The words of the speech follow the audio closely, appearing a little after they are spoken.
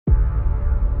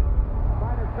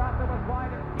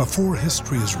Before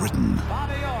history is written,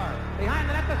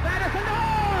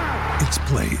 it's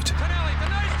played.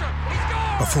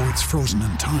 Before it's frozen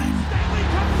in time,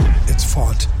 it's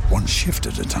fought one shift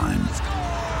at a time.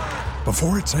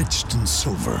 Before it's etched in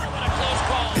silver,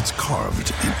 it's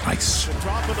carved in ice.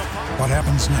 What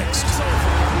happens next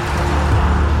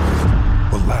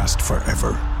will last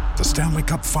forever. The Stanley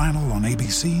Cup Final on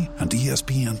ABC and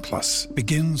ESPN Plus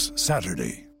begins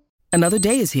Saturday. Another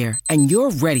day is here, and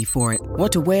you're ready for it.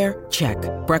 What to wear? Check.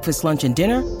 Breakfast, lunch, and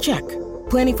dinner? Check.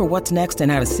 Planning for what's next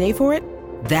and how to save for it?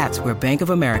 That's where Bank of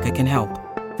America can help.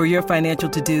 For your financial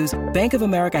to-dos, Bank of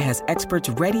America has experts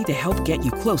ready to help get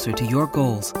you closer to your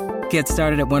goals. Get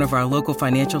started at one of our local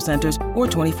financial centers or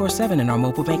 24/7 in our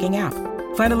mobile banking app.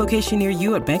 Find a location near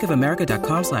you at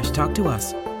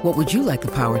bankofamerica.com/talktous. What would you like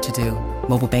the power to do?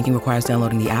 Mobile banking requires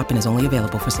downloading the app and is only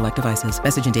available for select devices.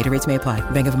 Message and data rates may apply.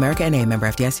 Bank of America N.A., member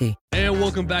FDIC. And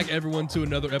welcome back, everyone, to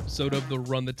another episode of the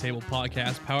Run the Table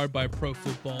podcast powered by Pro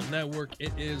Football Network.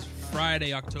 It is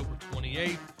Friday, October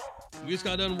 28th. We just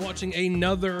got done watching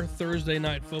another Thursday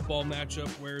night football matchup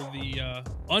where the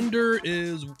under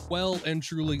is well and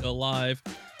truly alive.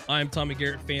 I'm Tommy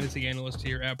Garrett, fantasy analyst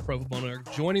here at Pro Football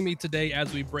Network. Joining me today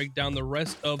as we break down the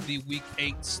rest of the Week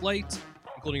 8 slate,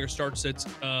 including your start sits,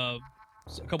 a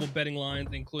couple betting lines,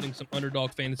 including some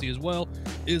Underdog fantasy as well,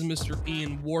 is Mr.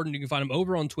 Ian Warden. You can find him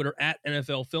over on Twitter at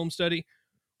NFL Film Study.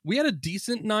 We had a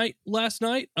decent night last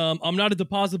night. I'm not a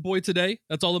deposit boy today.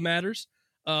 That's all that matters.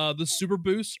 The super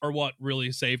boosts are what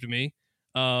really saved me.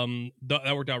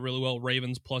 That worked out really well.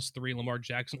 Ravens +3, Lamar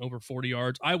Jackson over 40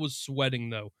 yards. I was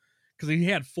sweating though, because he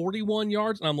had 41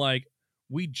 yards, and I'm like,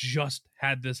 we just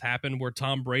had this happen where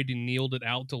Tom Brady kneeled it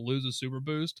out to lose a super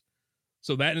boost.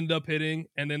 So that ended up hitting,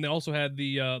 and then they also had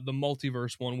the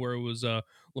multiverse one where it was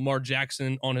Lamar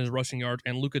Jackson on his rushing yards,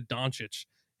 and Luka Doncic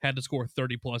had to score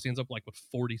 30 plus. He ends up like with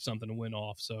 40 something to win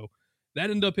off. So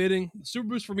that ended up hitting. The super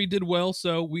boost for me did well,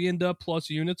 so we end up plus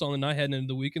units on the night heading into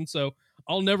the weekend. So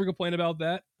I'll never complain about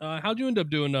that. How'd you end up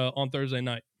doing on Thursday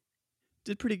night?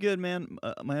 Did pretty good, man.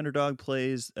 My underdog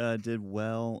plays did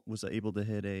well. Was able to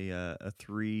hit a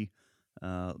 3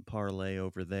 parlay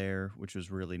over there, which was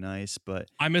really nice. But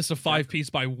I missed a 5-piece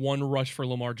by one rush for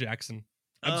Lamar Jackson.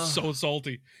 I'm so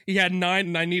salty. He had 9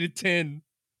 and I needed 10.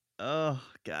 Oh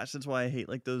gosh, that's why I hate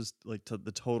like those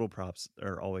the total props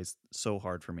are always so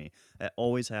hard for me. It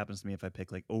always happens to me if I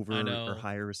pick like over or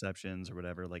higher receptions or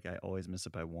whatever. Like I always miss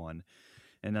it by one,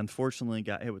 and unfortunately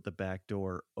got hit with the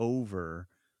backdoor over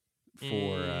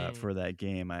for that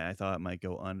game. I thought it might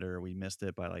go under. We missed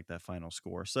it by like that final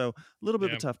score. So a little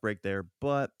bit of a tough break there,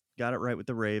 but got it right with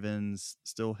the Ravens.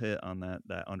 Still hit on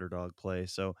that underdog play.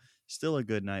 So still a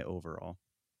good night overall.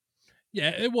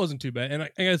 Yeah, it wasn't too bad. And I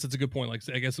guess it's a good point. Like,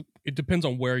 I guess it depends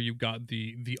on where you got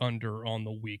the under on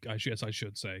the week, I guess I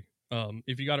should say.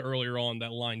 If you got it earlier on,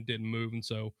 that line didn't move. And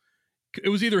so it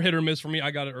was either hit or miss for me.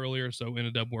 I got it earlier, so it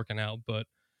ended up working out. But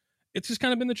it's just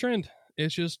kind of been the trend.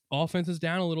 It's just offense is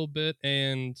down a little bit.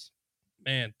 And,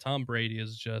 man, Tom Brady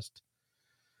is just...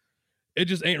 It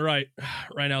just ain't right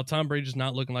now. Tom Brady's just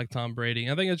not looking like Tom Brady.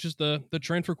 I think it's just the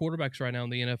trend for quarterbacks right now in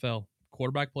the NFL.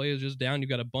 Quarterback play is just down. You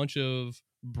got a bunch of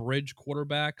bridge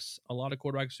quarterbacks, a lot of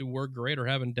quarterbacks who were great are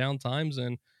having down times,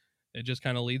 and it just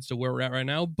kind of leads to where we're at right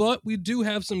now. But we do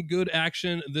have some good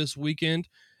action this weekend,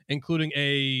 including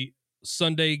a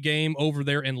Sunday game over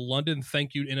there in London.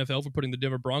 Thank you to NFL for putting the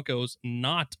Denver Broncos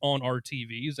not on our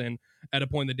TVs and at a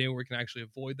point in the day where we can actually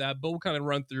avoid that. But we'll kind of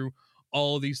run through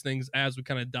all of these things as we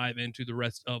kind of dive into the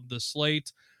rest of the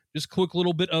slate. Just quick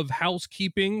little bit of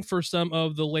housekeeping for some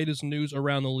of the latest news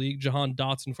around the league. Jahan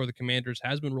Dotson for the Commanders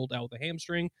has been ruled out with a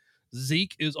hamstring.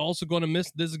 Zeke is also going to miss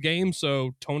this game,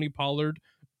 so Tony Pollard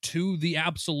to the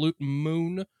absolute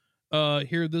moon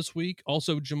here this week.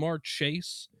 Also, Jamar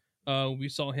Chase, we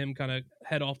saw him kind of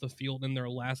head off the field in their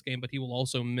last game, but he will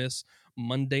also miss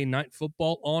Monday Night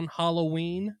Football on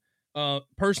Halloween.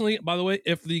 Personally, by the way,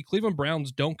 if the Cleveland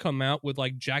Browns don't come out with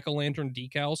like jack-o'-lantern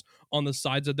decals on the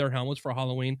sides of their helmets for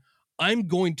Halloween, I'm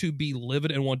going to be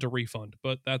livid and want to refund.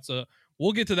 But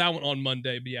we'll get to that one on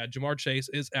Monday. But yeah, Jamar Chase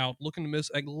is out, looking to miss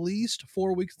at least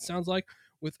 4 weeks, it sounds like,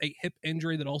 with a hip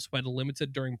injury that also had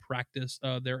limited during practice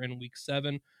there in week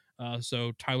 7.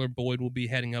 So Tyler Boyd will be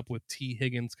heading up with T.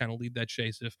 Higgins, kind of lead that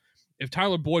chase. If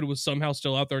Tyler Boyd was somehow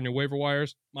still out there in your waiver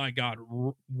wires, my God,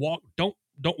 don't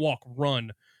walk,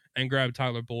 run and grab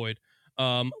Tyler Boyd.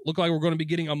 Look like we're going to be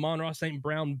getting Amon-Ra St.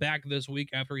 Brown back this week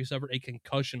after he suffered a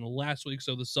concussion last week,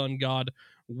 so the sun god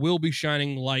will be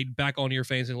shining light back on your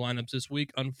fantasy lineups this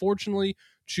week. Unfortunately,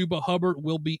 Chuba Hubbard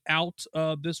will be out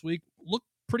this week. Looked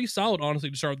pretty solid,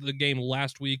 honestly, to start the game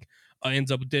last week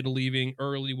ends up leaving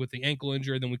early with the ankle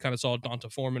injury. Then we kind of saw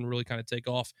Donta Foreman really kind of take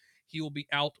off. He will be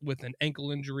out with an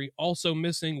ankle injury. Also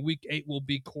missing week 8 will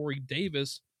be Corey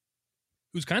Davis,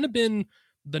 who's kind of been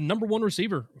the number one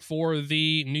receiver for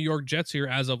the New York Jets here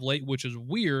as of late, which is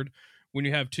weird when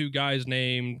you have two guys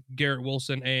named Garrett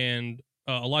Wilson and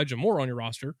Elijah Moore on your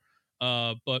roster.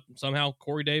 But somehow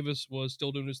Corey Davis was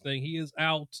still doing his thing. He is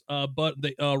out. But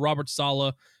Robert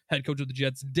Saleh, head coach of the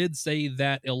Jets, did say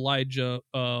that Elijah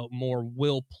Moore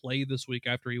will play this week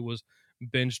after he was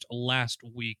benched last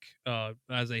week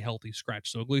as a healthy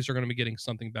scratch. So at least they're going to be getting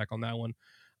something back on that one.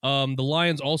 The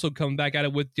Lions also come back at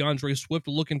it with DeAndre Swift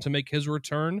looking to make his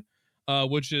return,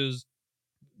 which is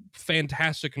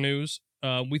fantastic news.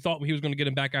 We thought he was going to get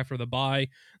him back after the bye.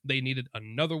 They needed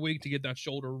another week to get that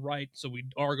shoulder right, so we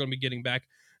are going to be getting back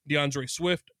DeAndre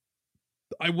Swift.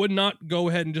 I would not go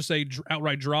ahead and just say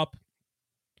outright drop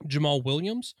Jamal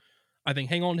Williams. I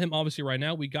think hang on to him, obviously, right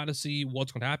now. We got to see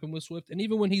what's going to happen with Swift. And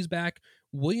even when he's back,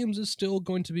 Williams is still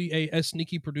going to be a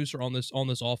sneaky producer on this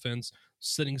offense,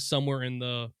 sitting somewhere in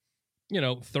the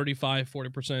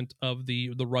 35-40% of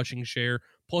the rushing share,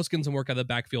 plus getting some work out of the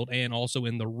backfield and also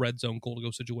in the red zone goal to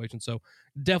go situation. So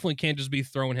definitely can't just be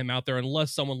throwing him out there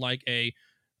unless someone like a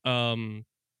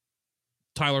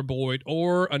Tyler Boyd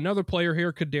or another player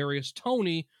here, Kadarius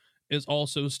Toney, is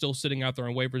also still sitting out there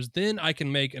on waivers. Then I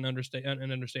can make an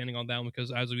understanding on that one,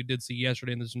 because as we did see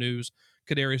yesterday in this news,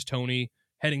 Kadarius Toney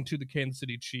heading to the Kansas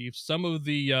City Chiefs. Some of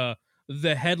the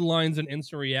headlines and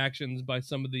instant reactions by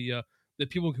some of the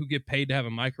people who get paid to have a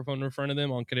microphone in front of them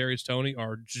on Kadarius Toney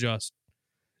are just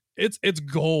it's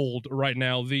gold right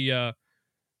now. The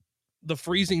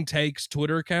Freezing Takes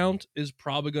Twitter account is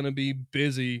probably going to be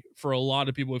busy for a lot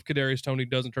of people if Kadarius Toney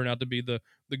doesn't turn out to be the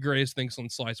greatest thing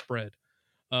since sliced bread.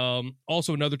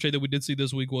 Also, another trade that we did see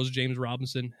this week was James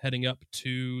Robinson heading up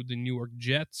to the New York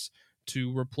Jets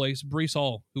to replace Breece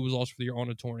Hall, who was lost for the year on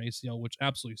a torn ACL, which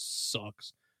absolutely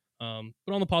sucks.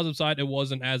 But on the positive side, it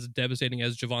wasn't as devastating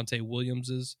as Javonte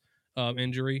Williams's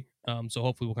injury. So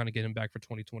hopefully we'll kind of get him back for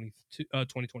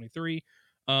 2023.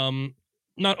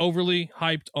 Not overly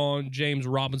hyped on James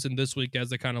Robinson this week, as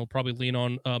they kind of probably lean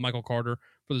on Michael Carter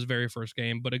for this very first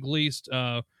game. But at least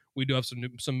we do have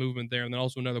some movement there. And then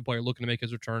also another player looking to make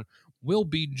his return will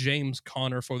be James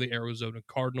Conner for the Arizona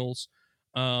Cardinals.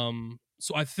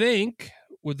 So I think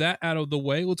with that out of the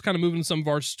way, let's kind of move into some of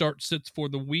our start sits for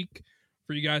the week.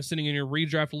 For you guys sitting in your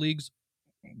redraft leagues,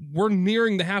 we're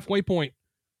nearing the halfway point.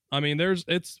 I mean,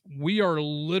 we are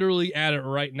literally at it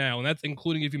right now, and that's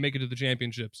including if you make it to the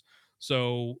championships.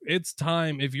 So it's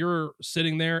time. If you're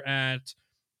sitting there at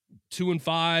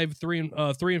 2-5,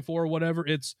 3-4, whatever,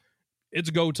 it's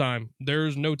go time.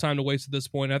 There's no time to waste at this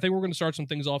point. I think we're going to start some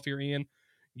things off here, Ian.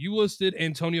 You listed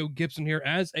Antonio Gibson here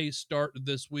as a start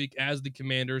this week as the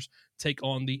Commanders take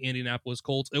on the Indianapolis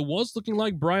Colts. It was looking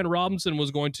like Brian Robinson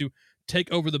was going to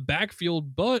take over the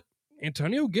backfield, but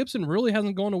Antonio Gibson really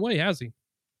hasn't gone away, has he?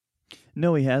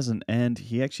 No, he hasn't, and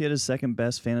he actually had his second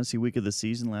best fantasy week of the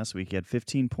season last week. He had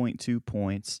 15.2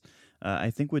 points.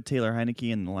 I think with Taylor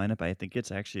Heineke in the lineup, I think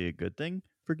it's actually a good thing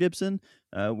for Gibson.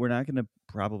 We're not going to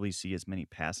probably see as many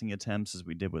passing attempts as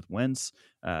we did with Wentz.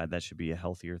 That should be a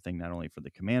healthier thing, not only for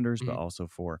the Commanders, but also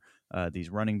for these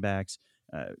running backs.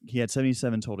 He had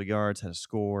 77 total yards, had a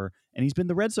score, and he's been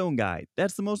the red zone guy.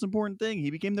 That's the most important thing.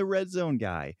 He became the red zone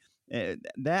guy.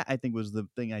 That, I think, was the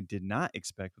thing I did not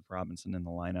expect with Robinson in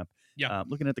the lineup. Yeah.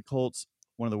 Looking at the Colts,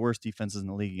 one of the worst defenses in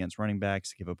the league against running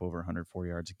backs, give up over 104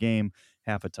 yards a game,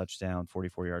 half a touchdown,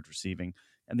 44 yards receiving.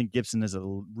 I think Gibson is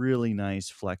a really nice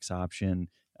flex option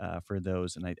for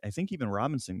those. And I think even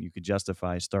Robinson, you could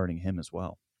justify starting him as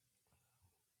well.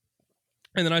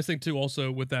 And the nice thing, too, also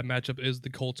with that matchup is the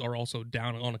Colts are also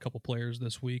down on a couple players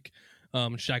this week.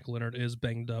 Shaq Leonard is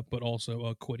banged up, but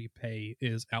also Kwity Paye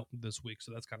is out this week.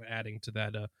 So that's kind of adding to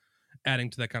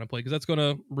that kind of play, because that's going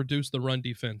to reduce the run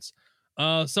defense.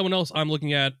 Someone else I'm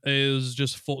looking at is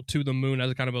just full to the moon, as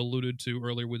I kind of alluded to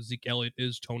earlier with Zeke Elliott,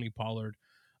 is Tony Pollard.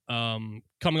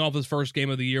 Coming off his first game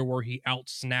of the year where he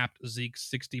outsnapped Zeke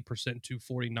 60% to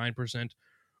 49%.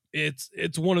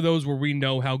 It's one of those where we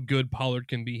know how good Pollard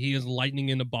can be. He is lightning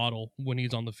in a bottle when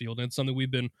he's on the field. And it's something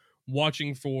we've been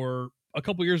watching for a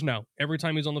couple years now. Every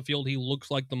time he's on the field, he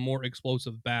looks like the more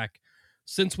explosive back.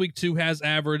 Since week 2 has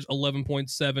averaged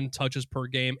 11.7 touches per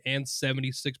game and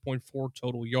 76.4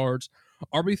 total yards.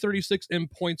 RB36 in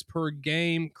points per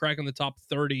game, cracking the top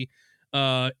 30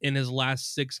 in his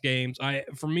last 6 games.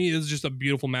 For me, it's just a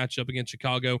beautiful matchup against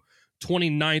Chicago.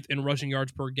 29th in rushing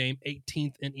yards per game,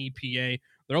 18th in EPA.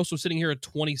 They're also sitting here at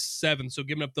 27th, so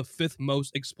giving up the 5th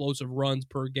most explosive runs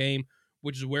per game,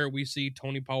 which is where we see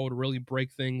Tony Pollard really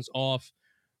break things off.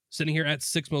 sitting here at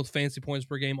 6th most fantasy points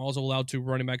per game, also allowed 2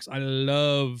 running backs. I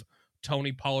love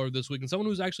Tony Pollard this week, and someone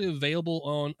who's actually available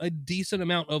on a decent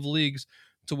amount of leagues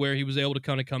to where he was able to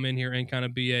kind of come in here and kind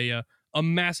of be a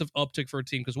massive uptick for a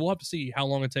team, because we'll have to see how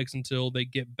long it takes until they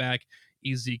get back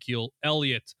Ezekiel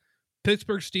Elliott.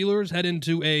 Pittsburgh Steelers head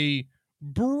into a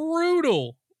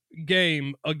brutal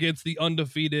game against the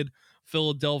undefeated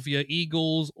Philadelphia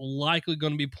Eagles, likely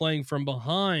going to be playing from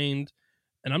behind.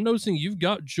 And I'm noticing you've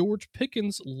got George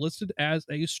Pickens listed as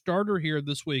a starter here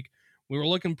this week. We were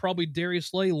looking probably Darius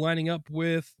Slay lining up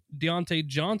with Deontay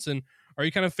Johnson. Are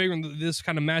you kind of figuring this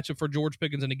kind of matchup for George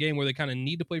Pickens in a game where they kind of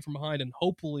need to play from behind, and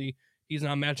hopefully he's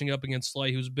not matching up against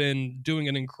Slay, who's been doing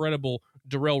an incredible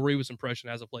Darrelle Revis impression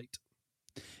as of late?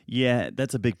 Yeah,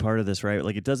 that's a big part of this, right?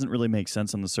 Like, it doesn't really make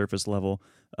sense on the surface level,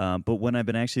 but when I've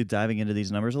been actually diving into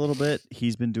these numbers a little bit,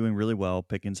 he's been doing really well.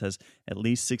 Pickens has at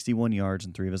least 61 yards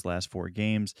in 3 of his last 4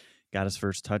 games, got his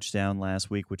first touchdown last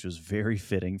week, which was very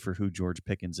fitting for who George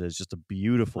Pickens is. Just a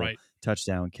beautiful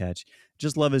touchdown catch.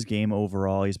 Just love his game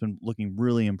overall. He's been looking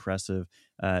really impressive.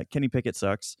 Kenny Pickett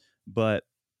sucks, but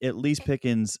at least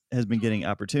Pickens has been getting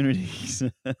opportunities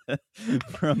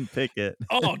from Pickett.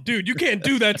 Oh, dude, you can't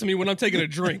do that to me when I'm taking a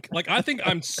drink. Like, I think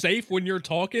I'm safe when you're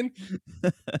talking.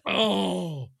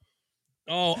 Oh,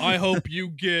 I hope you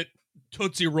get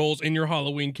Tootsie Rolls in your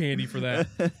Halloween candy for that.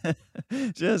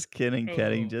 Just kidding,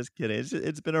 Kenny. Just kidding.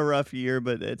 It's been a rough year,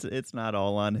 but it's not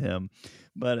all on him.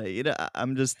 But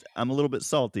I'm a little bit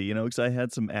salty, because I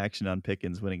had some action on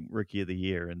Pickens winning Rookie of the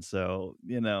Year, and so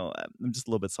I'm just a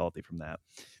little bit salty from that.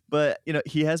 But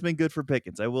he has been good for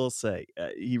Pickens, I will say.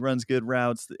 He runs good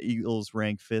routes. The Eagles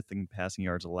rank 5th in passing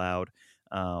yards allowed.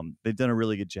 They've done a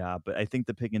really good job, but I think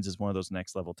the Pickens is one of those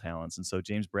next level talents. And so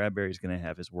James Bradbury is going to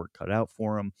have his work cut out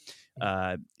for him.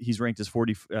 He's ranked as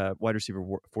wide receiver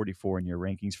 44 in your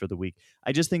rankings for the week.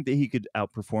 I just think that he could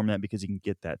outperform that because he can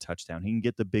get that touchdown. He can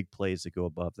get the big plays that go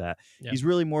above that. Yeah. He's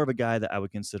really more of a guy that I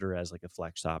would consider as like a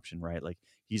flex option, right? Like,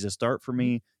 he's a start for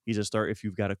me. He's a start if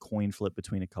you've got a coin flip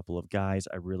between a couple of guys.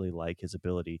 I really like his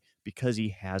ability because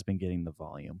he has been getting the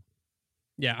volume.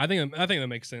 Yeah, I think that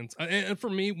makes sense. And for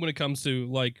me, when it comes to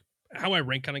like how I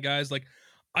rank kind of guys, like,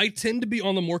 I tend to be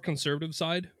on the more conservative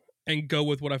side and go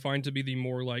with what I find to be the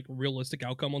more like realistic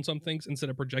outcome on some things instead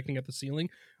of projecting at the ceiling.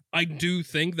 I do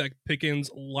think that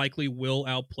Pickens likely will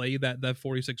outplay that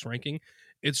 46 ranking.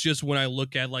 It's just when I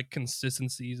look at like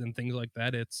consistencies and things like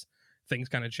that, things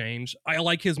kind of change. I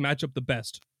like his matchup the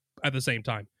best at the same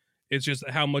time. It's just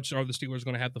how much are the Steelers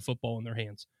going to have the football in their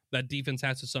hands? That defense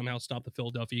has to somehow stop the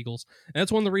Philadelphia Eagles. And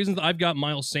that's one of the reasons I've got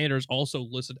Miles Sanders also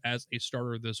listed as a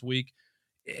starter this week.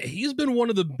 He's been one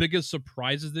of the biggest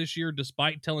surprises this year,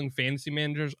 despite telling fantasy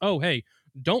managers, oh, hey,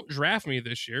 don't draft me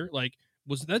this year. Like,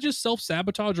 was that just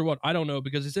self-sabotage or what? I don't know,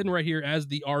 because he's sitting right here as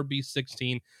the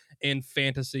RB16 in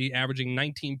fantasy, averaging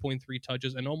 19.3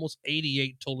 touches and almost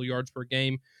 88 total yards per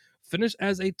game. Finished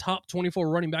as a top 24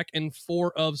 running back in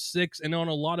 4 of 6, and on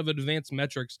a lot of advanced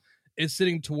metrics is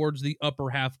sitting towards the upper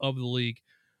half of the league.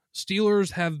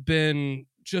 Steelers have been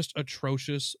just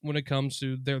atrocious when it comes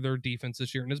to their defense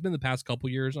this year, and it's been the past couple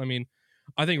years. I mean,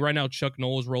 I think right now Chuck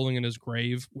Noll is rolling in his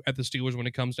grave at the Steelers when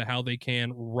it comes to how they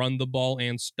can run the ball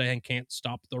and can't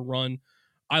stop the run.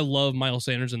 I love Miles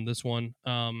Sanders in this one.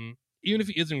 Even if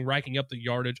he isn't racking up the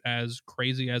yardage as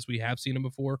crazy as we have seen him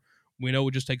before, we know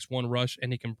it just takes one rush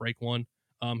and he can break one.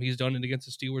 He's done it against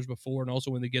the Steelers before, and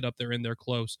also when they get up there and they're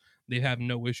close, they have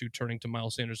no issue turning to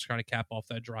Miles Sanders to kind of cap off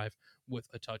that drive with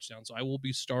a touchdown. So I will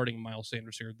be starting Miles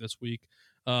Sanders here this week.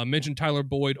 Mentioned Tyler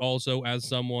Boyd also as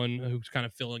someone who's kind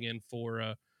of filling in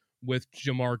for with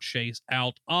Jamar Chase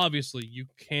out. Obviously, you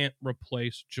can't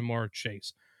replace Jamar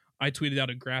Chase. I tweeted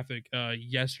out a graphic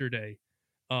yesterday,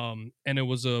 and it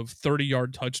was of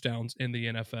 30-yard touchdowns in the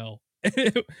NFL.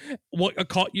 What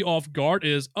caught you off guard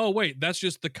is, oh wait, that's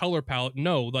just the color palette.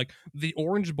 No, like the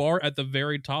orange bar at the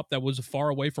very top that was far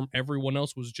away from everyone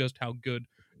else was just how good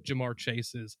Jamar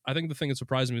Chase is. I think the thing that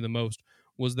surprised me the most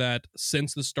was that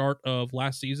since the start of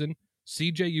last season,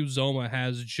 CJ Uzoma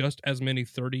has just as many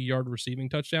 30-yard receiving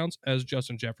touchdowns as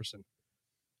Justin Jefferson.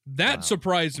 That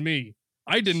surprised me.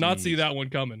 I did not see that one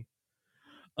coming.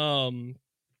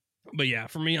 But yeah,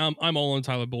 for me, I'm all on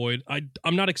Tyler Boyd.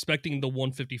 I'm not expecting the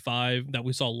 155 that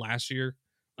we saw last year.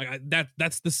 Like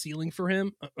that's the ceiling for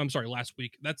him. I'm sorry, last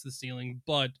week. That's the ceiling.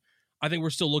 But I think we're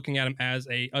still looking at him as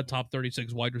a top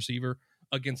 36 wide receiver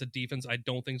against a defense I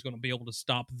don't think is going to be able to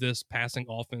stop this passing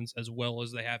offense as well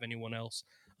as they have anyone else.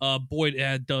 Boyd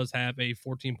does have a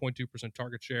 14.2%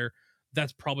 target share.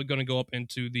 That's probably going to go up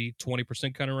into the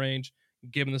 20% kind of range,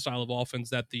 given the style of offense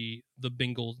that the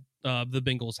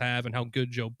Bengals have and how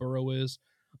good Joe Burrow is.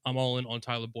 I'm all in on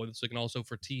Tyler Boyd this week. And also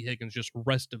for T. Higgins, just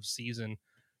rest of season,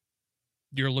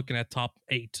 you're looking at top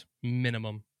 8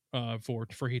 minimum for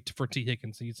T.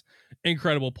 Higgins. He's an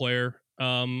incredible player.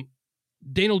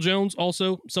 Daniel Jones,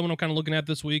 also someone I'm kind of looking at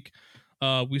this week.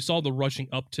 We saw the rushing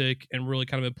uptick and really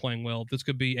kind of been playing well. This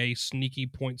could be a sneaky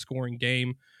point scoring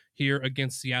game here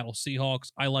against Seattle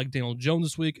Seahawks. I like Daniel Jones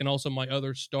this week, and also my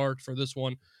other start for this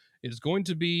one is going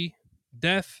to be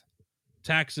death,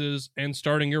 taxes, and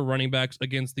starting your running backs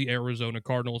against the Arizona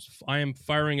Cardinals. I am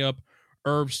firing up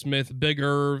Irv Smith. Big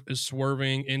Irv is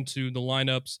swerving into the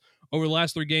lineups. Over the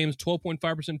last 3 games,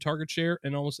 12.5% target share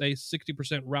and almost a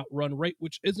 60% route run rate,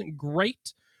 which isn't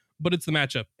great, but it's the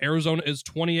matchup. Arizona is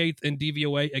 28th in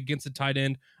DVOA against the tight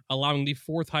end, allowing the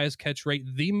 4th highest catch rate,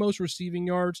 the most receiving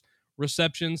yards,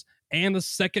 receptions, and the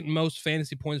 2nd most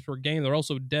fantasy points per game. They're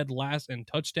also dead last in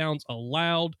touchdowns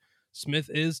allowed. Smith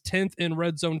is 10th in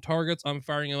red zone targets. I'm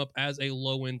firing him up as a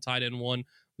low-end tight end 1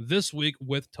 this week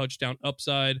with touchdown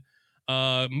upside.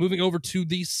 Moving over to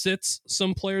the sits,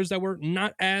 some players that we're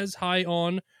not as high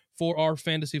on for our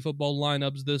fantasy football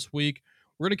lineups this week.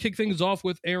 We're going to kick things off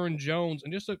with Aaron Jones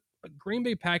and just a Green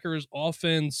Bay Packers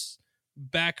offense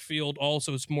backfield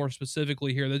also more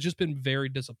specifically here. That's just been very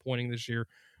disappointing this year.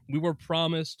 We were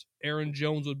promised Aaron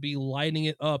Jones would be lighting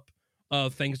it up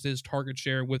thanks to his target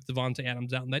share with Devontae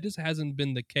Adams out, and that just hasn't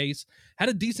been the case. Had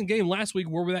a decent game last week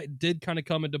where that did kind of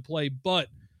come into play, but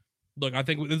look, I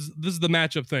think this is the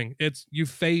matchup thing. It's you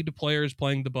fade players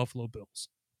playing the Buffalo Bills.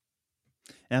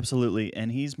 Absolutely,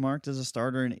 and he's marked as a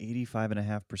starter in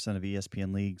 85.5% of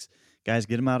ESPN leagues. Guys,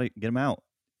 get him out. Get him out.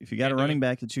 If you got a running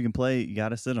back that you can play, you got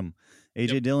to sit him.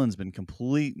 AJ Dillon's been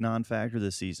complete non-factor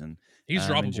this season. He's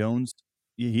droppable. And Jones,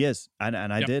 he is, and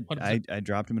I did. 100%. I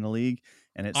dropped him in a league,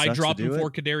 and it. I sucks dropped to do him it.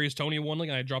 for Kadarius Toney in one league,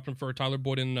 and I dropped him for Tyler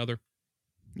Boyd in another.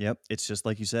 Yep, it's just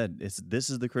like you said. This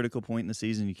is the critical point in the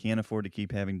season. You can't afford to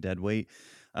keep having dead weight.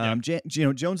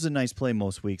 Jones is a nice play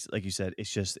most weeks. Like you said, it's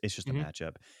just a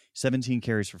matchup. 17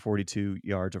 carries for 42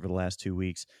 yards over the last 2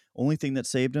 weeks. Only thing that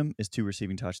saved him is 2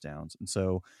 receiving touchdowns. And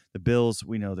so the Bills,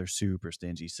 we know they're super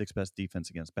stingy. 6th best defense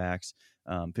against backs.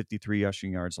 53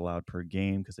 rushing yards allowed per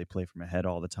game because they play from ahead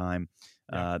all the time.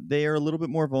 They are a little bit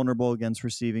more vulnerable against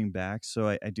receiving backs. So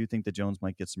I do think that Jones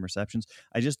might get some receptions.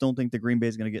 I just don't think the Green Bay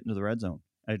is going to get into the red zone.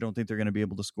 I don't think they're going to be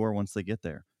able to score once they get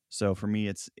there. So for me,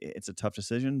 it's a tough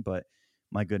decision, but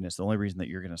my goodness, the only reason that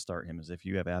you're going to start him is if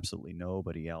you have absolutely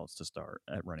nobody else to start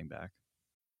at running back.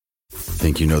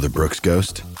 Think you know the Brooks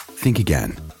Ghost? Think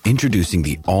again. Introducing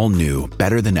the all-new,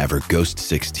 better-than-ever Ghost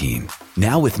 16.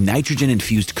 Now with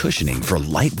nitrogen-infused cushioning for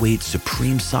lightweight,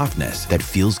 supreme softness that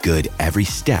feels good every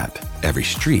step, every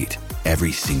street,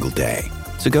 every single day.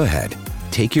 So go ahead,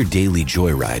 take your daily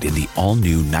joyride in the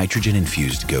all-new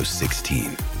nitrogen-infused Ghost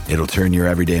 16. It'll turn your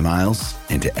everyday miles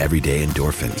into everyday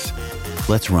endorphins.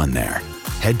 Let's run there.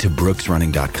 Head to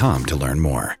brooksrunning.com to learn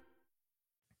more.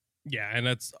 Yeah, and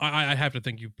that's I have to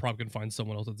think you probably can find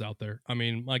someone else that's out there. I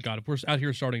mean, my God, if we're out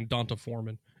here starting Donta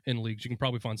Foreman in leagues, you can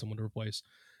probably find someone to replace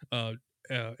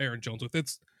Aaron Jones with.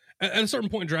 It's at a certain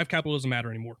point, draft capital doesn't matter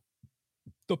anymore.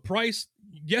 The price,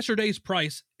 yesterday's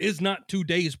price, is not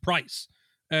today's price,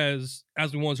 as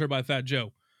we once heard by Fat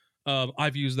Joe.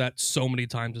 I've used that so many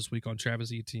times this week on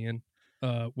Travis Etienne.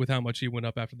 With how much he went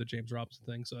up after the James Robinson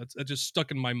thing. So it's just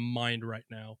stuck in my mind right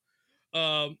now.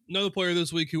 Another player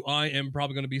this week who I am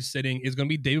probably going to be sitting is going to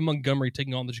be David Montgomery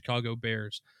taking on the Chicago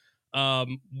Bears.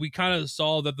 We kind of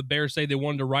saw that the Bears say they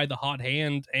wanted to ride the hot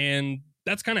hand, and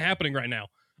that's kind of happening right now.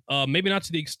 Maybe not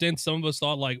to the extent some of us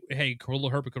thought, like, hey,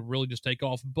 Khalil Herbert could really just take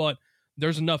off, but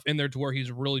there's enough in there to where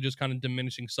he's really just kind of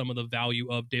diminishing some of the value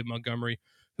of David Montgomery,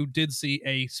 who did see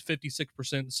a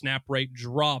 56% snap rate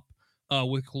drop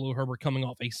with Khalil Herbert coming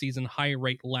off a season high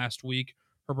rate last week.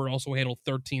 Herbert also handled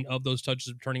 13 of those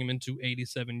touches, turning him into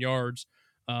 87 yards.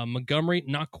 Montgomery,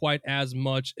 not quite as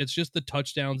much. It's just the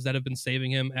touchdowns that have been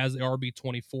saving him as the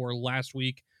RB24 last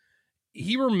week.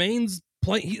 He remains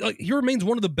he remains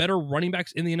one of the better running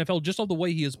backs in the NFL just off the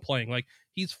way he is playing. Like,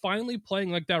 he's finally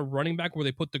playing like that running back where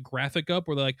they put the graphic up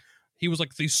where they're like, he was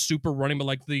like the super running, but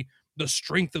like the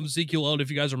strength of Ezekiel Elliott, if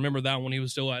you guys remember that when he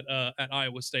was still at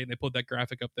Iowa State, and they put that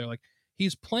graphic up there. Like,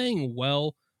 he's playing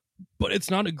well, but it's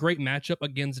not a great matchup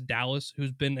against Dallas,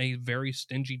 who's been a very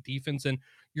stingy defense, and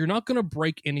you're not going to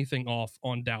break anything off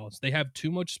on Dallas. They have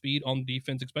too much speed on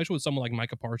defense, especially with someone like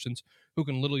Micah Parsons, who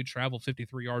can literally travel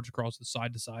 53 yards across the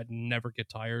side to side and never get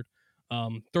tired.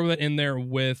 Throw that in there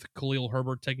with Khalil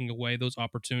Herbert taking away those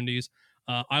opportunities.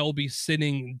 I will be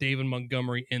sitting David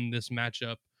Montgomery in this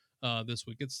matchup this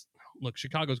week. Look,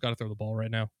 Chicago's got to throw the ball right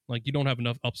now. Like, you don't have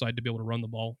enough upside to be able to run the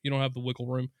ball. You don't have the wiggle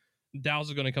room. Dallas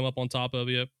is going to come up on top of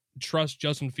you. trust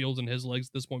Justin Fields and his legs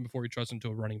at this point before he trusts into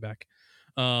a running back.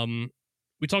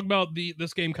 We talked about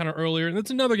this game kind of earlier, and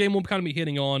it's another game we'll kind of be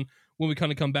hitting on when we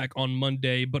kind of come back on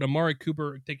Monday. But Amari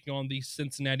Cooper taking on the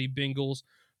Cincinnati Bengals.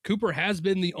 Cooper has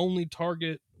been the only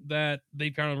target that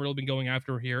they've kind of really been going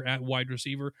after here at wide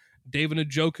receiver. David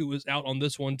Njoku is out on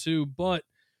this one too, but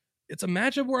it's a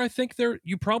matchup where I think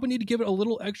you probably need to give it a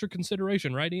little extra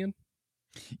consideration, right, Ian?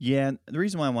 Yeah, the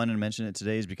reason why I wanted to mention it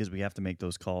today is because we have to make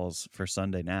those calls for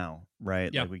Sunday now,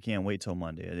 right? Yeah. Like we can't wait till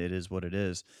Monday. It is what it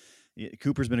is.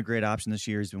 Cooper's been a great option this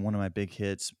year. He's been one of my big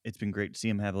hits. It's been great to see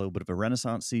him have a little bit of a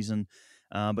renaissance season.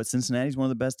 But Cincinnati's one of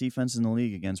the best defenses in the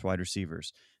league against wide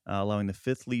receivers, allowing the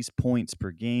 5th least points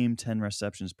per game, 10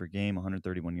 receptions per game,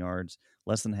 131 yards,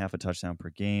 less than half a touchdown per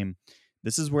game.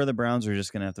 This is where the Browns are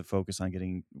just going to have to focus on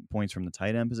getting points from the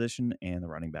tight end position and the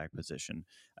running back position.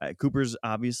 Cooper's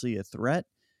obviously a threat.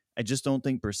 I just don't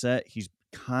think Brissett, he's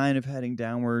kind of heading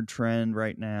downward trend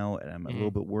right now, and I'm a little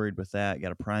bit worried with that.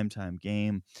 Got a primetime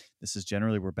game. This is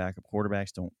generally where backup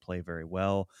quarterbacks don't play very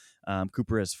well.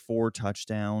 Cooper has 4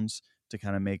 touchdowns to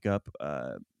kind of make up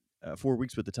 4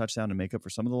 weeks with the touchdown to make up for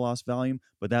some of the lost volume,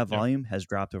 but that volume has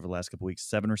dropped over the last couple weeks.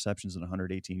 7 receptions and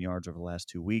 118 yards over the last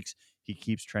 2 weeks. He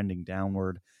keeps trending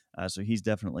downward, so he's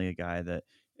definitely a guy that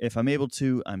if I'm able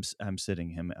to, I'm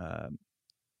sitting him.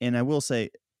 And I will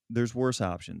say, there's worse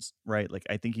options, right? Like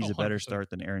I think he's a better 100%. start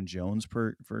than Aaron Jones,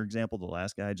 for example, the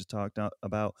last guy I just talked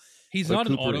about. He's But not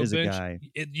Cooper an auto is a bench. guy.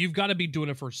 You've got to be doing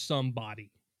it for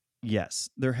somebody. Yes,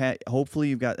 hopefully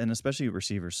you've got, and especially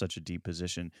receiver, such a deep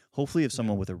position. Hopefully, if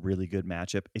someone with a really good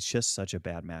matchup, it's just such a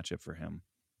bad matchup for him.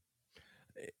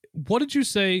 What did you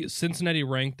say Cincinnati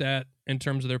ranked at in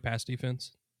terms of their pass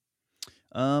defense?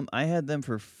 I had them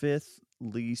for 5th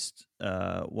least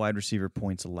wide receiver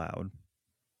points allowed.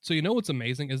 So you know what's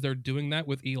amazing is they're doing that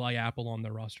with Eli Apple on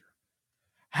their roster.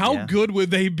 How good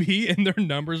would they be and their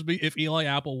numbers be if Eli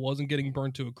Apple wasn't getting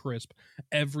burnt to a crisp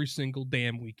every single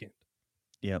damn weekend?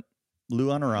 Yep. Lou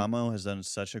Anaramo has done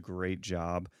such a great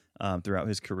job throughout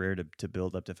his career to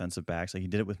build up defensive backs. Like he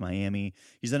did it with Miami.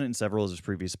 He's done it in several of his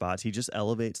previous spots. He just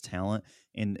elevates talent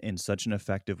in such an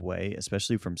effective way,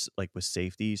 especially from like with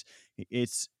safeties.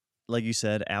 It's like you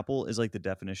said, Apple is like the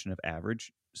definition of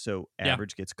average. So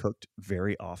average gets cooked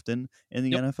very often in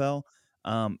the NFL.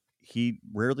 He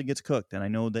rarely gets cooked, and I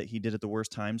know that he did it the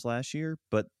worst times last year,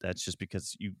 but that's just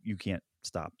because you can't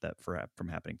stop that from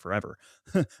happening forever.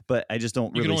 But I just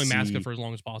don't. You really can only see, mask it for as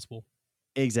long as possible.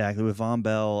 Exactly, with Von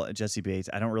Bell, Jesse Bates,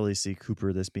 I don't really see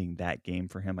Cooper this being that game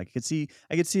for him. I could see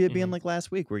it being like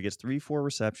last week where he gets 3-4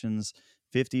 receptions,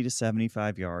 50 to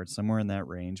 75 yards, somewhere in that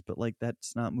range. But like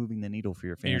that's not moving the needle for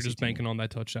your fantasy. And you're just team. banking on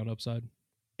that touchdown upside.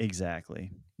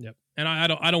 Exactly. Yep. And I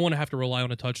don't want to have to rely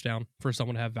on a touchdown for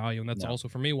someone to have value, and that's also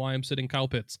for me why I'm sitting Kyle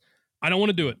Pitts. I don't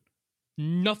want to do it.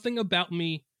 Nothing about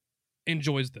me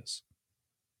enjoys this.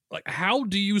 Like, how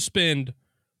do you spend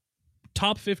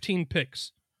top 15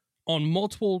 picks on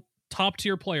multiple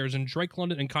top-tier players in Drake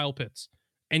London and Kyle Pitts,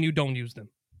 and you don't use them?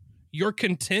 You're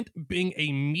content being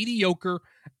a mediocre,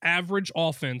 average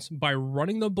offense by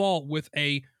running the ball with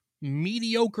a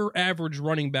mediocre, average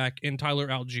running back in Tyler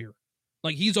Algier.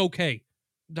 Like, he's okay.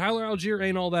 Tyler Algier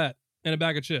ain't all that in a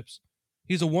bag of chips.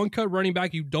 He's a one-cut running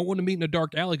back you don't want to meet in a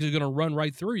dark alley because he's going to run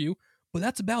right through you, but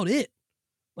that's about it.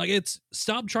 Like,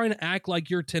 stop trying to act like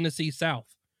you're Tennessee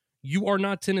South. You are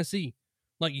not Tennessee.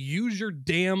 Like, use your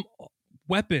damn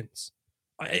weapons.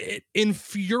 It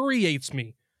infuriates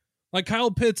me. Like,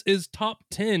 Kyle Pitts is top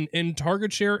 10 in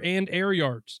target share and air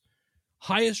yards.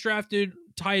 Highest drafted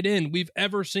tight end we've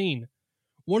ever seen.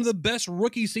 One of the best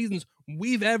rookie seasons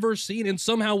we've ever seen, and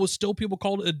somehow was still people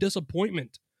called it a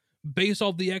disappointment based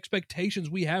off the expectations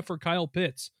we have for Kyle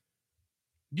Pitts.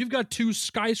 You've got 2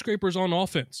 skyscrapers on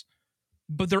offense,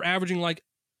 but they're averaging like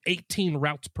 18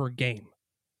 routes per game.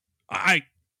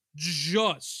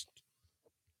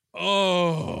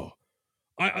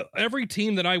 Every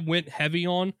team that I went heavy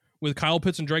on with Kyle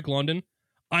Pitts and Drake London,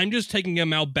 I'm just taking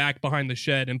them out back behind the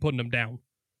shed and putting them down.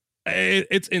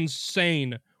 It's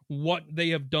insane what they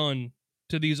have done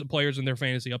to these players in their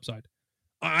fantasy upside.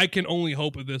 I can only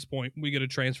hope at this point we get a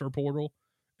transfer portal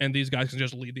and these guys can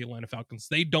just lead the Atlanta Falcons.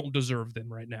 They don't deserve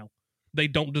them right now. They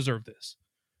don't deserve this.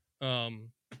 Oh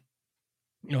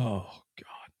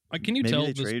God! Can you tell?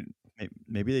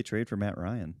 Maybe they trade for Matt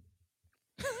Ryan.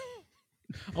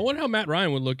 I wonder how Matt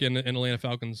Ryan would look in an Atlanta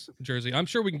Falcons jersey. I'm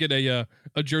sure we can get a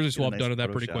jersey swap done of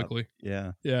that pretty quickly.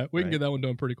 Yeah, we can get that one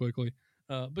done pretty quickly.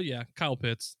 But yeah, Kyle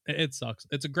Pitts, it sucks.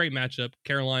 It's a great matchup.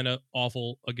 Carolina,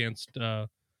 awful against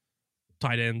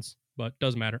tight ends, but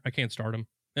doesn't matter. I can't start him.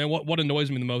 And what annoys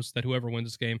me the most that whoever wins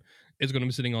this game is going to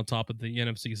be sitting on top of the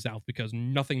NFC South because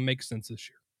nothing makes sense this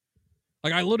year.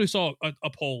 Like I literally saw a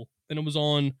poll, and it was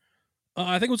on,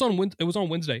 I think it was on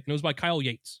Wednesday, and it was by Kyle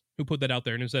Yates who put that out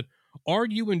there, and it said, "Are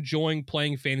you enjoying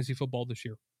playing fantasy football this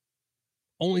year?"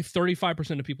 Only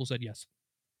 35% of people said yes.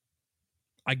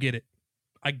 I get it.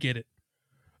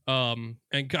 And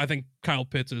I think Kyle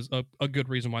Pitts is a good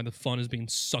reason why the fun is being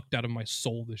sucked out of my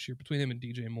soul this year between him and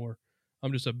DJ Moore.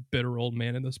 I'm just a bitter old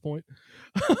man at this point.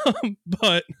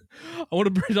 But I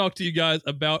want to talk to you guys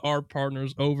about our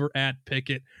partners over at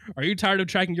Pickett. Are you tired of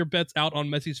tracking your bets out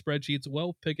on messy spreadsheets?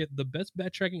 Well, Pickett, the best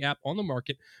bet tracking app on the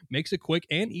market, makes it quick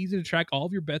and easy to track all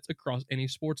of your bets across any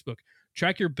sportsbook.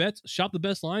 Track your bets, shop the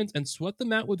best lines, and sweat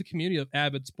them out with a community of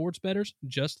avid sports bettors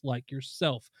just like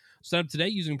yourself. Sign up today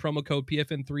using promo code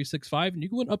PFN365, and you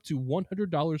can win up to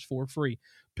 $100 for free.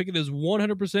 Pickett is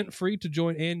 100% free to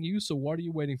join and use, so what are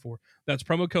you waiting for? That's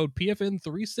promo code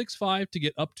PFN365 to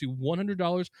get up to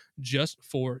 $100 just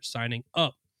for signing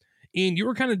up. And you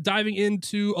were kind of diving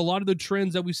into a lot of the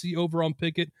trends that we see over on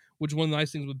Pickett, which is one of the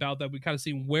nice things about that. We kind of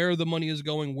see where the money is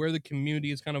going, where the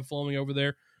community is kind of flowing over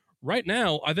there. Right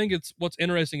now, I think what's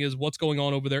interesting is what's going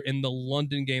on over there in the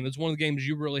London game. It's one of the games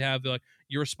you really have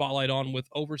your spotlight on, with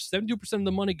over 72% of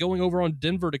the money going over on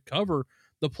Denver to cover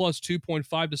the plus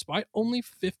 2.5, despite only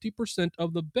 50%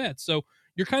 of the bets. So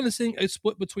you're kind of seeing a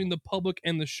split between the public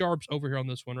and the sharps over here on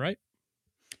this one, right?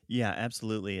 Yeah,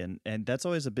 absolutely, and that's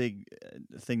always a big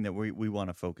thing that we want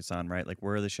to focus on, right? Like,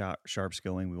 where are the sharps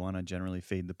going? We want to generally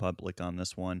fade the public on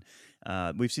this one.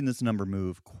 We've seen this number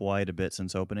move quite a bit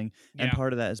since opening, and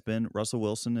part of that has been Russell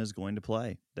Wilson is going to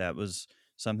play. That was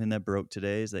something that broke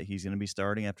today, is that he's going to be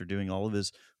starting after doing all of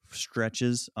his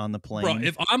stretches on the plane. Bro,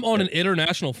 if I'm on an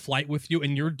international flight with you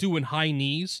and you're doing high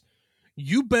knees,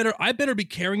 I better be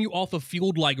carrying you off the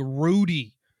field like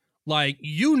Rudy. Like,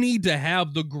 you need to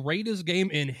have the greatest game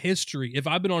in history. If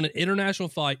I've been on an international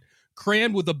flight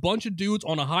crammed with a bunch of dudes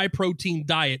on a high protein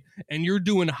diet and you're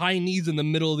doing high knees in the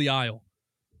middle of the aisle,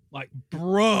 like,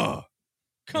 bruh,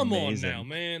 come on now,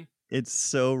 man. It's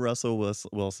so Russell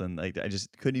Wilson. Like, I just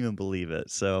couldn't even believe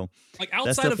it. So, like,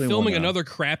 outside of filming another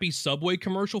crappy Subway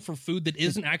commercial for food that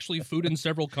isn't actually food in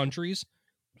several countries,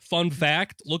 fun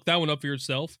fact, look that one up for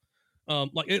yourself.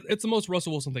 It's the most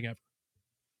Russell Wilson thing ever.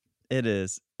 It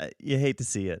is. You hate to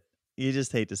see it. You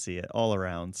just hate to see it all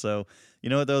around. So, you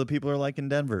know what, though? The people are liking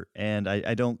Denver, and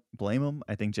I don't blame them.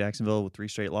 I think Jacksonville with 3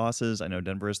 straight losses. I know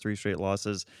Denver has 3 straight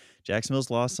losses. Jacksonville's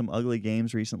lost some ugly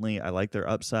games recently. I like their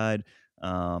upside,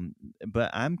 but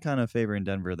I'm kind of favoring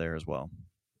Denver there as well.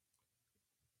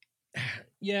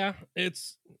 Yeah,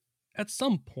 it's at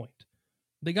some point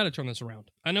they got to turn this around.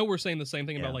 I know we're saying the same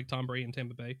thing about like Tom Brady and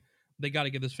Tampa Bay. They got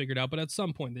to get this figured out, but at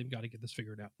some point they've got to get this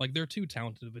figured out. Like, they're too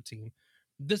talented of a team.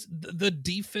 The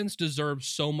defense deserves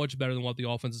so much better than what the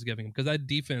offense is giving them, because that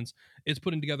defense is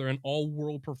putting together an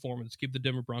all-world performance to keep the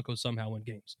Denver Broncos somehow in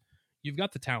games. You've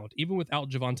got the talent, even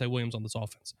without Javonte Williams on this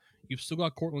offense. You've still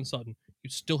got Cortland Sutton. You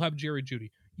still have Jerry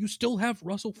Jeudy. You still have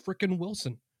Russell frickin'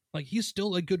 Wilson. Like, he's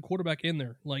still a good quarterback in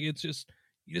there. Like, it's just,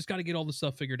 you just got to get all this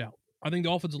stuff figured out. I think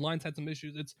the offensive line's had some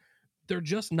issues. They're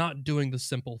just not doing the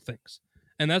simple things.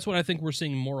 And that's what I think we're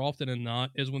seeing more often than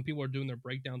not, is when people are doing their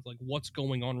breakdowns, like what's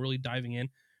going on, really diving in.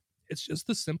 It's just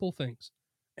the simple things.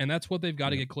 And that's what they've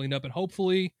got to get cleaned up. And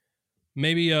hopefully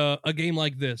maybe a game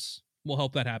like this will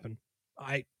help that happen.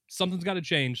 Something's got to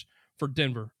change for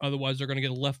Denver. Otherwise, they're going to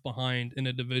get left behind in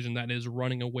a division that is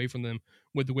running away from them,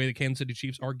 with the way the Kansas City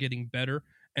Chiefs are getting better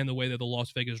and the way that the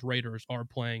Las Vegas Raiders are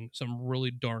playing some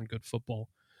really darn good football.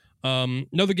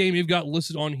 Another game you've got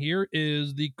listed on here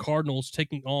is the Cardinals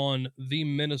taking on the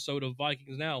Minnesota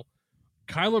Vikings. Now,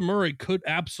 Kyler Murray could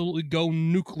absolutely go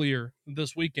nuclear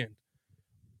this weekend.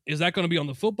 Is that going to be on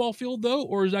the football field, though,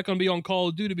 or is that going to be on Call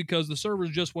of Duty because the servers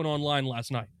just went online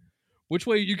last night? Which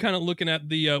way are you kind of looking at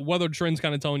the weather trends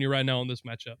kind of telling you right now on this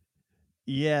matchup?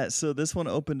 Yeah, so this one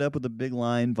opened up with a big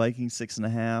line, Vikings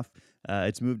 6.5.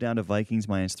 It's moved down to Vikings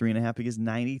minus 3.5 because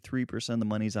 93% of the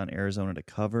money's on Arizona to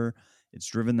cover. It's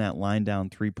driven that line down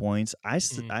 3 points. I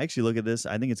actually look at this.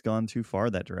 I think it's gone too far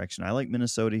that direction. I like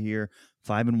Minnesota here,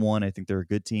 5-1. I think they're a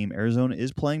good team. Arizona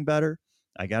is playing better.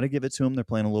 I got to give it to them. They're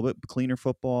playing a little bit cleaner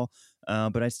football,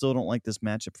 but I still don't like this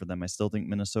matchup for them. I still think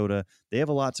Minnesota, they have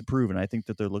a lot to prove, and I think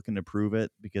that they're looking to prove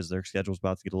it because their schedule's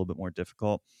about to get a little bit more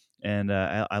difficult, and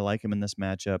I like them in this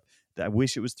matchup. I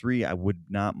wish it was 3. I would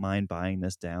not mind buying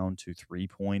this down to 3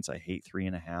 points. I hate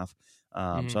 3.5.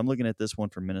 So I'm looking at this one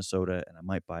for Minnesota, and I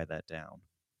might buy that down.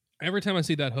 Every time I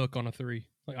see that hook on a 3,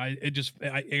 like I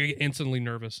get instantly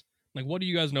nervous. Like, what do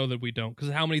you guys know that we don't?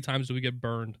 Because how many times do we get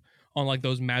burned on like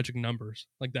those magic numbers,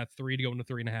 like that 3 to go into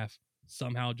 3.5?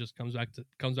 Somehow just comes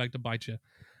back to bite you.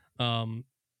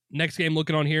 Next game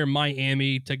looking on here,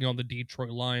 Miami taking on the Detroit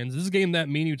Lions. This is a game that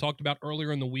me and you talked about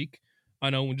earlier in the week. I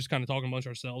know we're just kind of talking amongst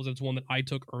ourselves. It's one that I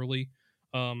took early.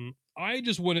 I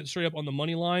just went it straight up on the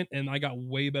money line, and I got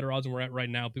way better odds than we're at right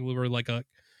now. People were like a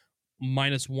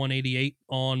minus 188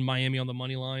 on Miami on the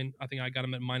money line. I think I got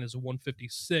them at minus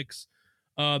 156.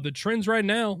 The trends right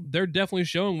now, they're definitely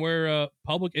showing where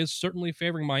public is certainly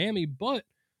favoring Miami, but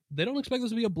they don't expect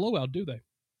this to be a blowout, do they?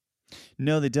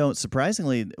 No, they don't.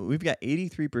 Surprisingly, we've got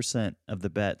 83% of the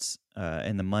bets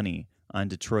and the money on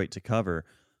Detroit to cover.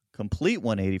 Complete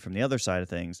 180 from the other side of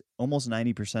things. Almost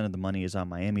 90% of the money is on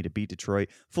Miami to beat Detroit.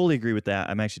 Fully agree with that.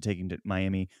 I'm actually taking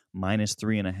Miami minus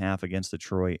 3.5 against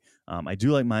Detroit. I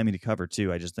do like Miami to cover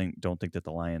too. I just don't think that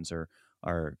the Lions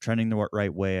are trending the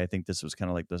right way. I think this was kind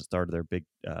of like the start of their big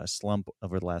slump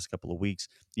over the last couple of weeks.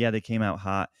 Yeah, they came out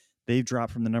hot. They've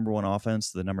dropped from the number 1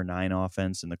 offense to the number 9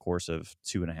 offense in the course of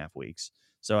 2.5 weeks.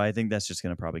 So I think that's just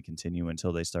going to probably continue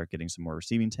until they start getting some more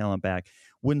receiving talent back.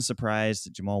 Wouldn't surprise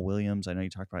Jamal Williams. I know you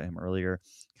talked about him earlier.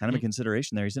 Kind of a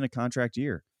consideration there. He's in a contract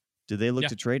year. Do they look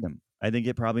to trade him? I think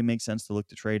it probably makes sense to look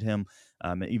to trade him,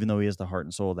 even though he is the heart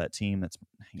and soul of that team. That's,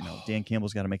 Dan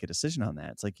Campbell's got to make a decision on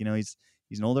that. It's like, he's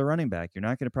an older running back. You're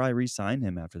not going to probably re-sign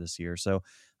him after this year. So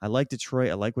I like Detroit.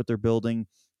 I like what they're building.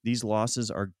 These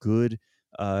losses are good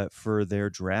for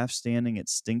their draft standing. It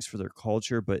stinks for their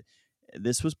culture, but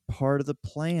this was part of the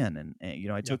plan.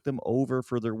 And I took them over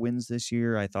for their wins this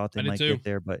year. I thought they might get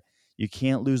there, but you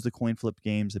can't lose the coin flip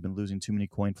games. They've been losing too many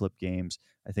coin flip games.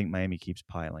 I think Miami keeps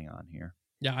piling on here.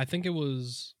 Yeah, I think it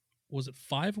was it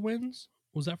 5 wins?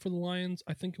 Was that for the Lions?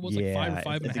 I think it was like 5 or 5.5.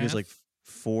 I think it was like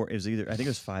 4. It was I think it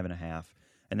was 5.5.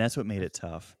 And that's what made it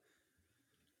tough.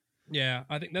 Yeah,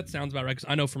 I think that sounds about right. Because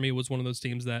I know for me, it was one of those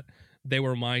teams that they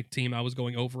were my team I was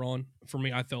going over on. For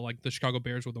me, I felt like the Chicago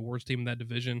Bears were the worst team in that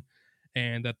division,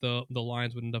 and that the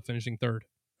Lions would end up finishing 3rd.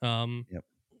 Yep.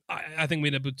 I think we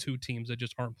end up with 2 teams that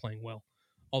just aren't playing well.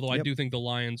 Although I do think the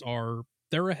Lions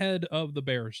they're ahead of the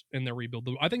Bears in their rebuild.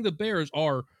 I think the Bears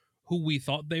are who we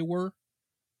thought they were.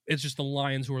 It's just the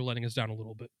Lions who are letting us down a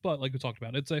little bit. But like we talked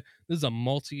about, this is a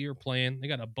multi-year plan. They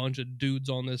got a bunch of dudes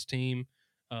on this team.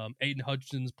 Aiden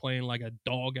Hutchinson's playing like a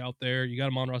dog out there. You got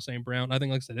him on Ross St. Brown. I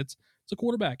think, like I said, it's a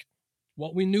quarterback.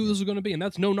 What we knew this was going to be, and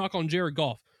that's no knock on Jared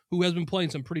Goff, who has been playing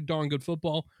some pretty darn good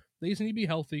football. They just need to be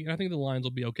healthy, and I think the Lions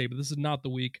will be okay. But this is not the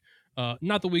week, to think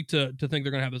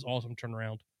they're going to have this awesome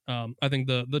turnaround. I think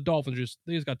the Dolphins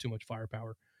they just got too much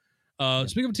firepower.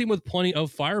 Speaking of a team with plenty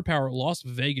of firepower, Las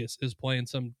Vegas is playing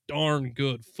some darn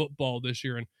good football this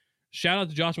year, and shout out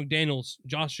to Josh McDaniels,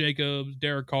 Josh Jacobs,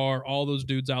 Derek Carr, all those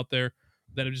dudes out there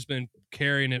that have just been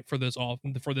carrying it for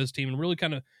this team and really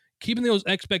kind of keeping those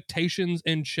expectations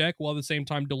in check while at the same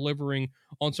time delivering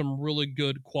on some really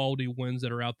good quality wins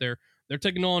that are out there. They're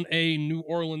taking on a New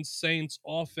Orleans Saints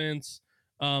offense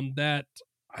that,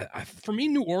 for me,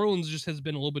 New Orleans just has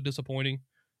been a little bit disappointing.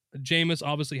 Jameis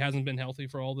obviously hasn't been healthy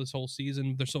for all this whole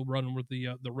season. They're still running with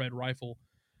the red rifle.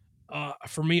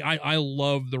 For me, I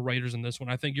love the Raiders in this one.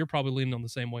 I think you're probably leaning on the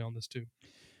same way on this too.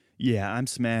 Yeah, I'm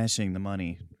smashing the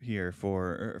money here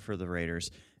for the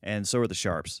Raiders, and so are the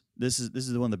Sharps. This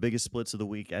is one of the biggest splits of the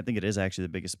week. I think it is actually the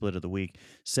biggest split of the week.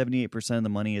 78% of the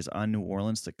money is on New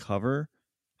Orleans to cover.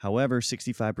 However,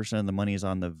 65% of the money is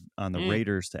on the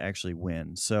Raiders to actually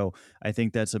win. So I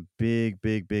think that's a big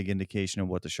indication of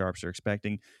what the Sharps are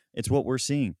expecting. It's what we're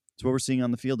seeing. It's what we're seeing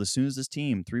on the field. As soon as this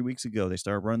team, 3 weeks ago, they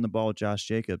started running the ball with Josh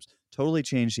Jacobs, totally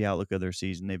changed the outlook of their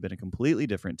season. They've been a completely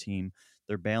different team.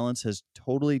 Their balance has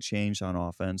totally changed on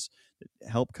offense,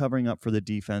 help covering up for the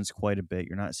defense quite a bit.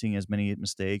 You're not seeing as many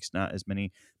mistakes, not as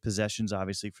many possessions,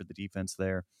 obviously, for the defense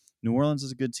there. New Orleans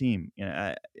is a good team.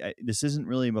 This isn't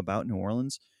really about New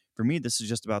Orleans. For me, this is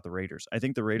just about the Raiders. I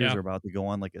think the Raiders are about to go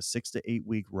on like a 6 to 8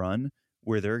 week run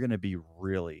where they're going to be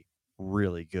really,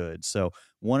 really good. So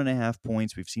 1.5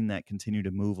 points. We've seen that continue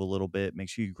to move a little bit. Make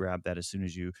sure you grab that as soon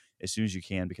as you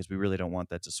can, because we really don't want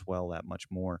that to swell that much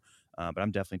more. But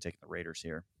I'm definitely taking the Raiders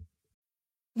here.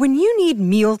 When you need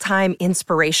mealtime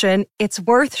inspiration, it's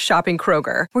worth shopping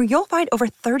Kroger, where you'll find over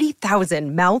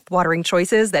 30,000 mouth-watering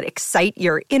choices that excite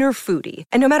your inner foodie.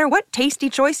 And no matter what tasty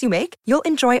choice you make, you'll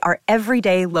enjoy our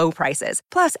everyday low prices,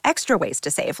 plus extra ways to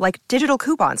save, like digital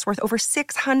coupons worth over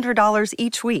 $600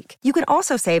 each week. You can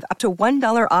also save up to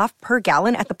 $1 off per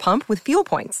gallon at the pump with fuel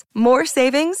points. More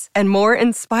savings and more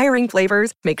inspiring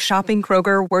flavors make shopping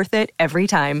Kroger worth it every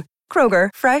time. Kroger,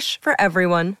 fresh for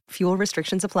everyone. Fuel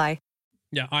restrictions apply.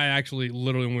 Yeah, I actually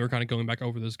literally, when we were kind of going back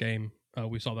over this game,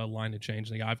 we saw that line had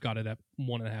changed. Like, I've got it at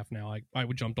 1.5 now. I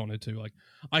would jumped on it too. Like,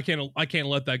 I can't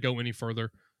let that go any further.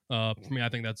 For me, I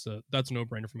think that's a no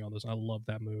brainer for me on this. I love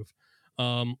that move.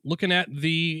 Looking at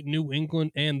the New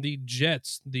England and the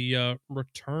Jets, the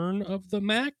return of the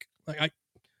Mac.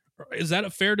 Is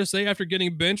that fair to say after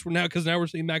getting benched? Because now we're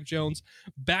seeing Mac Jones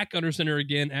back under center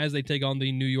again as they take on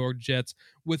the New York Jets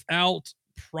without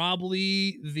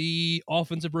probably the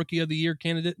offensive rookie of the year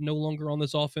candidate no longer on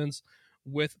this offense,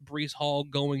 with Breece Hall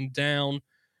going down.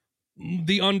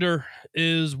 The under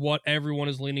is what everyone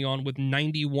is leaning on, with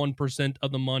 91%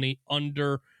 of the money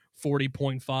under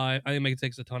 40.5. I think it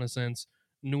makes a ton of sense.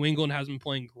 New England has been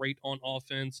playing great on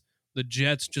offense. The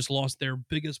Jets just lost their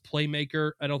biggest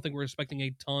playmaker. I don't think we're expecting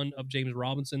a ton of James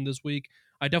Robinson this week.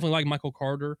 I definitely like Michael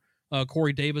Carter.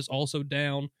 Corey Davis also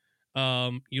down.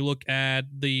 You look at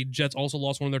the Jets also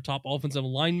lost one of their top offensive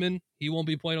linemen. He won't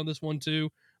be playing on this one too.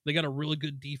 They got a really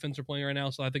good defense they're playing right now,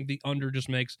 so I think the under just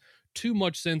makes too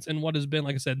much sense in what has been,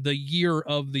 like I said, the year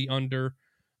of the under.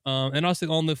 And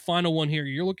also on the final one here,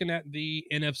 you're looking at the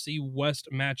NFC West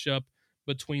matchup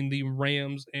between the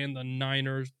Rams and the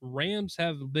Niners. Rams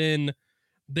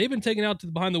they've been taken out to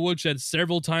behind the woodshed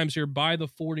several times here by the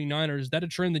 49ers. Is that a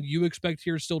trend that you expect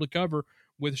here still to cover,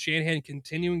 with Shanahan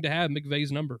continuing to have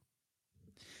McVay's number?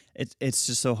 It's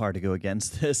just so hard to go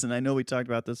against this. And I know we talked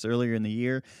about this earlier in the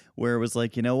year where it was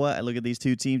like, you know what? I look at these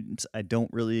two teams. I don't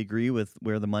really agree with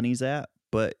where the money's at,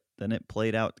 but then it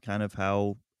played out kind of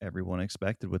how everyone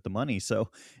expected with the money. So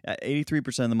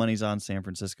 83% of the money's on San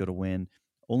Francisco to win.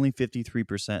 Only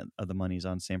 53% of the money's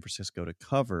on San Francisco to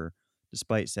cover,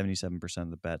 despite 77%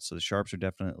 of the bets. So the Sharps are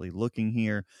definitely looking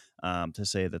here to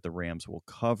say that the Rams will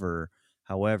cover.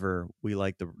 However, we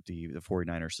like the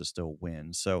 49ers to still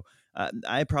win. So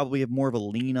I probably have more of a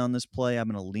lean on this play. I'm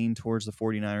going to lean towards the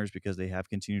 49ers because they have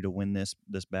continued to win this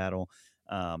battle.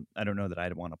 I don't know that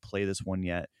I'd want to play this one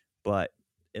yet, but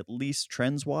at least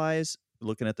trends-wise,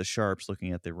 looking at the Sharps,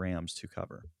 looking at the Rams to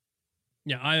cover.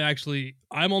 Yeah,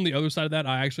 I'm on the other side of that.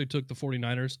 I actually took the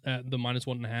 49ers at the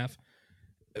 -1.5.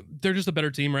 They're just a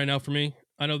better team right now for me.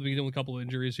 I know they're dealing with a couple of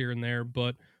injuries here and there,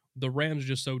 but the Rams are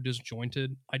just so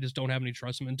disjointed. I just don't have any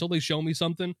trust in them. Until they show me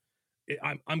something,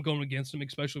 I'm going against them,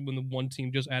 especially when the one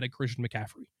team just added Christian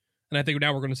McCaffrey. And I think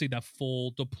now we're going to see that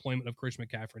full deployment of Christian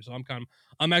McCaffrey. So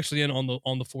I'm actually in on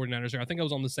the 49ers here. I think I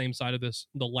was on the same side of this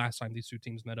the last time these two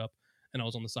teams met up, and I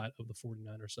was on the side of the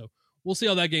 49ers. So we'll see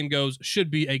how that game goes.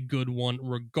 Should be a good one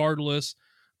regardless.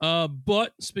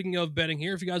 But speaking of betting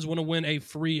here, if you guys want to win a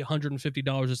free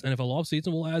 $150 this NFL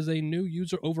offseason, well, as a new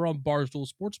user over on Barstool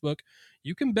Sportsbook,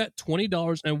 you can bet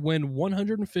 $20 and win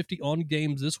 $150 on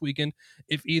games this weekend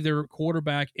if either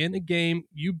quarterback in a game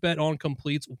you bet on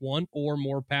completes one or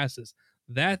more passes.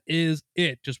 That is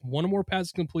it. Just one or more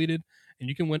passes completed, and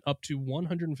you can win up to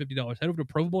 $150. Head over to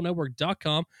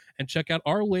ProFootballNetwork.com and check out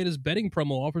our latest betting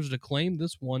promo offers to claim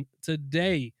this one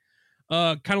today.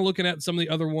 Kind of looking at some of the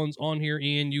other ones on here,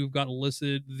 Ian, you've got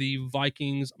listed the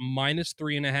Vikings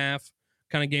 -3.5,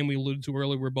 kind of game we alluded to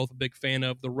earlier. We're both a big fan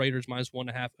of the Raiders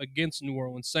 -1.5 against New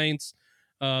Orleans Saints.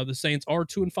 The Saints are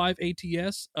 2-5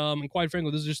 ATS, and quite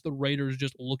frankly, this is just the Raiders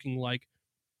just looking like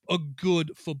a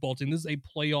good football team. This is a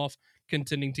playoff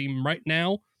contending team right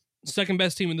now, second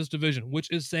best team in this division, which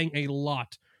is saying a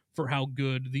lot for how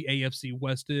good the AFC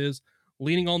West is.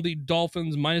 Leaning on the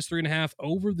Dolphins -3.5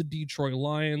 over the Detroit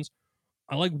Lions.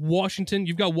 I like Washington.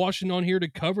 You've got Washington on here to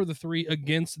cover the 3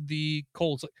 against the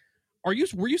Colts. Were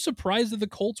you surprised that the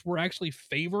Colts were actually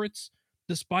favorites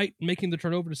despite making the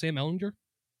turnover to Sam Ehlinger?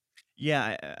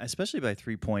 Yeah, especially by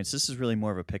 3 points. This is really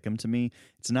more of a pick 'em to me.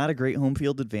 It's not a great home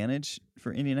field advantage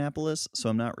for Indianapolis, so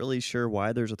I'm not really sure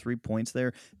why there's a 3 points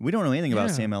there. We don't know anything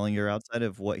about Sam Ehlinger outside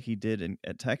of what he did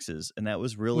at Texas, and that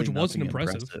was really wasn't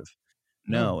impressive.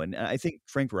 No, and I think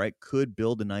Frank Reich could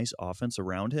build a nice offense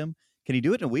around him. Can he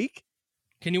do it in a week?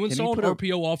 Can you install an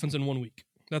RPO offense in 1 week?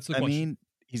 That's the question. I mean,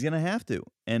 he's going to have to.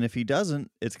 And if he doesn't,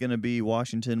 it's going to be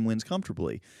Washington wins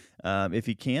comfortably. If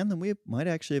he can, then we might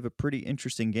actually have a pretty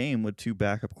interesting game with 2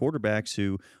 backup quarterbacks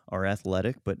who are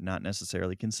athletic but not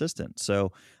necessarily consistent.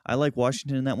 So I like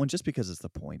Washington in that one just because it's the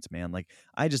points, man. Like,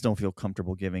 I just don't feel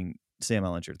comfortable giving Sam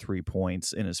Ehlinger 3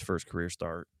 points in his first career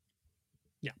start.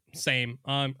 Yeah, same.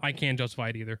 I can't justify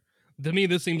it either. To me,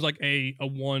 this seems like a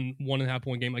 1.5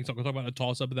 point game. Like, so we'll talk about a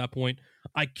toss up at that point.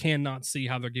 I cannot see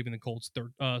how they're giving the Colts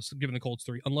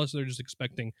 3 unless they're just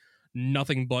expecting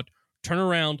nothing but turn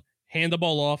around, hand the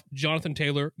ball off, Jonathan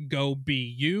Taylor, go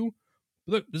be you.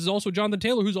 Look, this is also Jonathan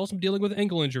Taylor, who's also dealing with an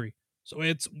ankle injury. So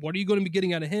it's, what are you going to be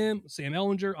getting out of him? Sam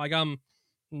Ehlinger, I got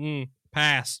him,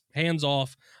 pass, hands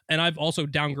off. And I've also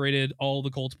downgraded all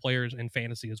the Colts players in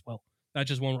fantasy as well. That's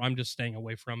just one where I'm just staying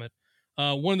away from it.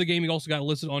 One of the game you also got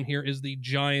listed on here is the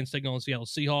Giants taking on the Seattle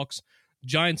Seahawks.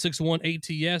 Giants 6-1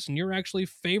 ATS, and you're actually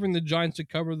favoring the Giants to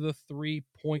cover the 3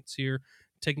 points here,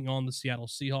 taking on the Seattle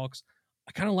Seahawks.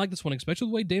 I kind of like this one, especially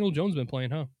the way Daniel Jones has been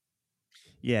playing, huh?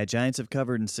 Yeah, Giants have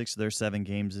covered in 6 of their 7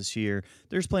 games this year.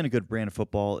 They're just playing a good brand of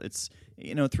football. It's,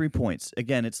 3 points.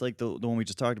 Again, it's like the one we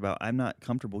just talked about. I'm not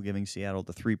comfortable giving Seattle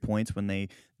the 3 points when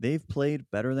they've played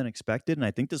better than expected, and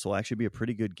I think this will actually be a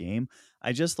pretty good game.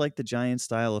 I just like the Giants'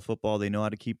 style of football. They know how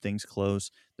to keep things close.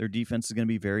 Their defense is going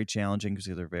to be very challenging because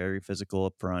they're very physical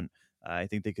up front. I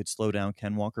think they could slow down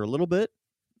Ken Walker a little bit.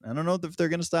 I don't know if they're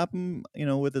going to stop him,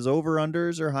 with his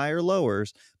over-unders or higher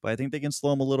lowers, but I think they can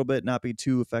slow him a little bit, not be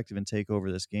too effective and take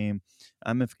over this game.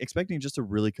 I'm expecting just a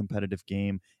really competitive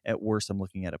game. At worst, I'm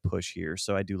looking at a push here,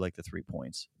 so I do like the 3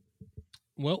 points.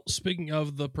 Well, speaking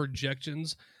of the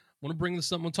projections, I want to bring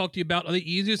this up and talk to you about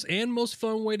the easiest and most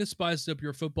fun way to spice up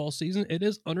your football season. It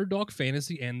is Underdog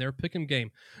Fantasy and their pick'em game.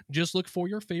 Just look for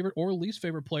your favorite or least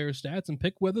favorite player stats and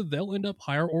pick whether they'll end up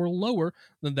higher or lower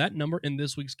than that number in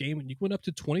this week's game, and you can win up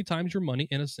to 20 times your money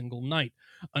in a single night.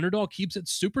 Underdog keeps it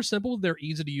super simple with their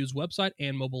easy-to-use website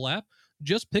and mobile app.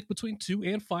 Just pick between 2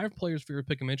 and 5 players for your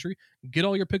pick'em entry, get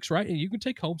all your picks right, and you can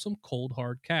take home some cold,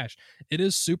 hard cash. It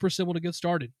is super simple to get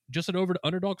started. Just head over to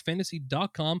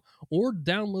UnderdogFantasy.com or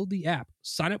download the app.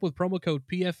 Sign up with promo code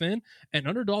PFN, and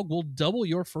Underdog will double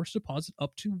your first deposit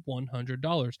up to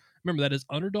 $100. Remember, that is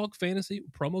Underdog Fantasy,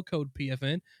 promo code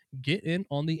PFN. Get in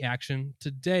on the action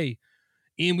today.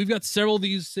 And we've got several of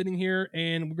these sitting here,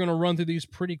 and we're going to run through these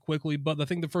pretty quickly, but I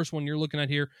think the first one you're looking at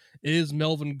here is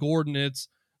Melvin Gordon.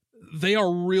 They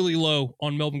are really low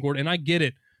on Melvin Gordon, and I get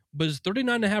it, but is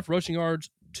 39.5 rushing yards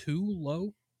too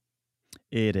low?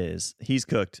 It is. He's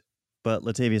cooked, but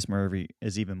Latavius Murray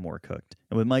is even more cooked.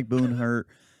 And with Mike Boone hurt,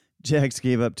 Jags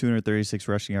gave up 236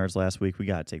 rushing yards last week. We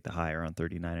got to take the higher on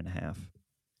 39.5.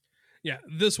 Yeah,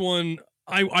 this one,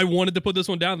 I wanted to put this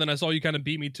one down, then I saw you kind of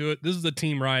beat me to it. This is a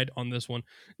team ride on this one.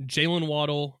 Jalen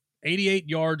Waddle, 88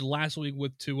 yards last week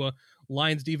with Tua.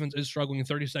 Lions defense is struggling,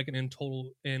 32nd in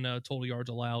total yards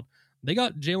allowed. They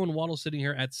got Jalen Waddle sitting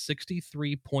here at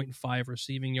 63.5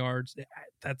 receiving yards.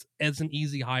 That's an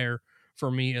easy hire for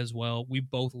me as well. We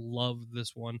both love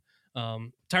this one.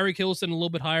 Tyreek Hill is sitting a little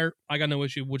bit higher. I got no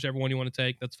issue. Whichever one you want to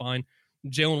take, that's fine.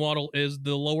 Jalen Waddle is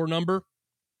the lower number.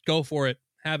 Go for it.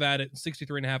 Have at it.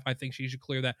 63.5. I think she should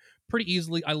clear that pretty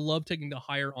easily. I love taking the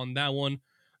higher on that one.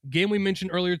 Game we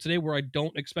mentioned earlier today where I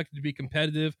don't expect it to be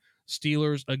competitive.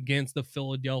 Steelers against the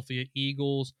Philadelphia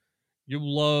Eagles. You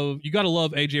got to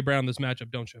love A.J. Brown this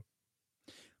matchup, don't you?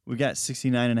 We got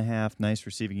 69.5 nice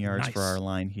receiving yards for our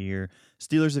line here.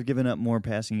 Steelers have given up more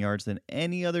passing yards than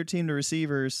any other team to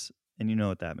receivers, and you know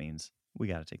what that means. We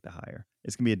got to take the higher.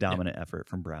 It's going to be a dominant effort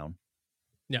from Brown.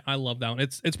 Yeah, I love that one.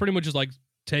 It's pretty much just like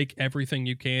take everything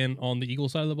you can on the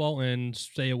Eagles side of the ball and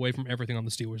stay away from everything on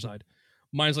the Steelers side.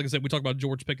 Mine's, like I said, we talked about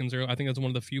George Pickens earlier. I think that's one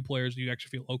of the few players you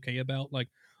actually feel okay about. Like,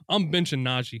 I'm benching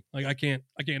Najee. Like, I can't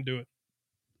do it.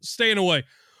 Staying away.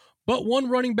 But one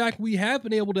running back we have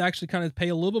been able to actually kind of pay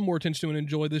a little bit more attention to and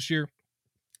enjoy this year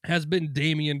has been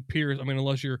Dameon Pierce. I mean,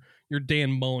 unless you're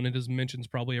Dan Mullen, and his mentions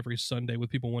probably every Sunday with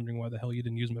people wondering why the hell you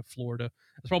didn't use him at Florida.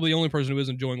 That's probably the only person who is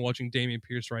enjoying watching Dameon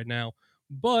Pierce right now.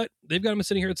 But they've got him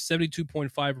sitting here at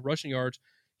 72.5 rushing yards.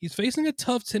 He's facing a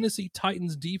tough Tennessee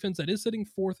Titans defense that is sitting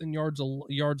 4th in yards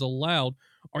allowed.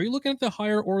 Are you looking at the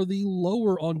higher or the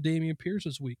lower on Dameon Pierce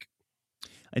this week?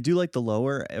 I do like the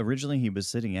lower. Originally, he was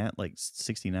sitting at like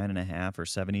 69.5 or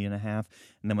 70.5. And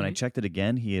then when I checked it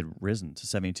again, he had risen to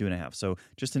 72.5. So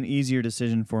just an easier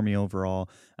decision for me overall.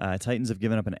 Titans have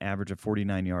given up an average of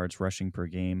 49 yards rushing per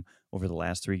game over the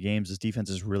last 3 games. This defense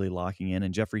is really locking in,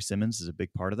 and Jeffrey Simmons is a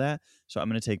big part of that. So I'm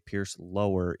going to take Pierce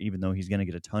lower, even though he's going to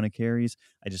get a ton of carries.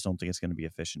 I just don't think it's going to be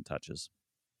efficient touches.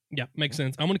 Yeah, makes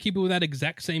sense. I'm going to keep it with that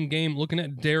exact same game, looking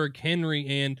at Derrick Henry,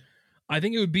 and I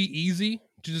think it would be easy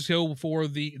to just go for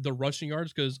the rushing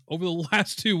yards because over the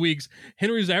last 2 weeks,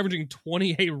 Henry's averaging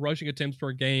 28 rushing attempts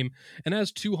per game and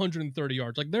has 230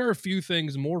 yards. Like, there are a few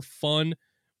things more fun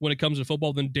when it comes to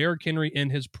football than Derrick Henry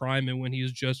in his prime and when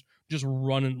he's just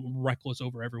running reckless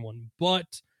over everyone.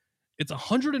 But it's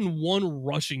 101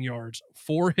 rushing yards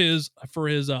for his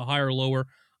higher or lower.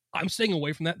 I'm staying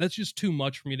away from that. That's just too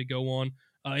much for me to go on.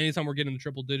 Anytime we're getting to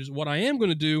triple digits, what I am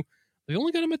going to do, they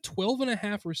only got him at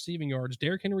 12.5 receiving yards.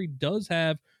 Derrick Henry does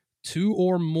have 2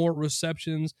 or more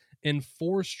receptions in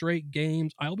 4 straight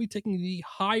games. I'll be taking the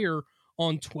higher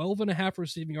on 12.5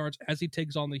 receiving yards as he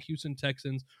takes on the Houston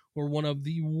Texans, who are one of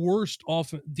the worst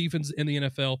defenses in the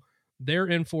NFL. They're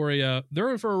in for a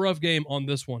rough game on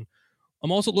this one.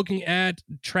 I'm also looking at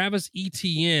Travis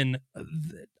Etienne.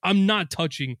 I'm not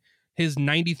touching his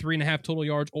 93.5 total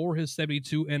yards or his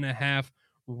 72.5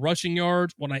 rushing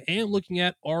yards. What I am looking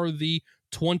at are the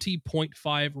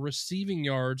 20.5 receiving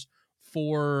yards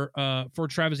for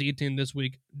Travis Etienne this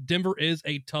week. Denver is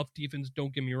a tough defense,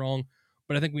 don't get me wrong,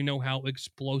 but I think we know how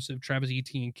explosive Travis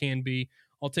Etienne can be.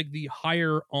 I'll take the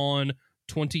higher on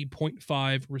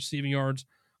 20.5 receiving yards.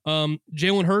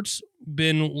 Jalen Hurts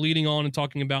been leading on and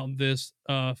talking about this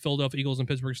Philadelphia Eagles and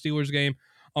Pittsburgh Steelers game.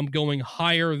 I'm going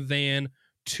higher than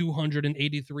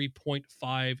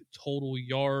 283.5 total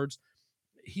yards.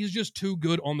 He's just too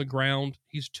good on the ground.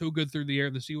 He's too good through the air.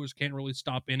 The Steelers can't really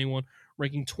stop anyone,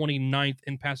 ranking 29th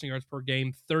in passing yards per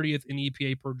game, 30th in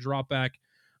EPA per dropback.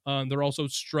 They're also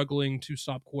struggling to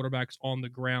stop quarterbacks on the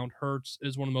ground. Hurts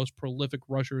is one of the most prolific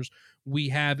rushers we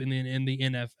have in the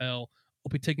NFL. I'll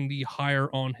be taking the higher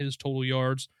on his total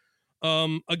yards.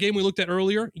 A game we looked at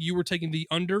earlier, you were taking the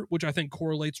under, which I think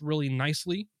correlates really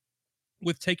nicely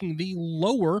with taking the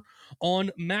lower on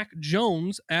Mac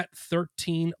Jones at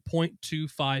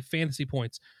 13.25 fantasy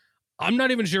points. I'm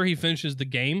not even sure he finishes the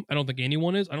game. I don't think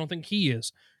anyone is. I don't think he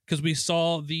is, because we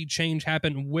saw the change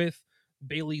happen with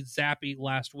Bailey Zappi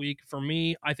last week. For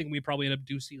me, I think we probably end up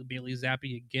do see Bailey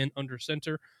Zappi again under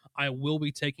center. I will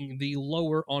be taking the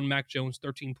lower on Mac Jones,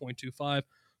 13.25.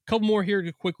 Couple more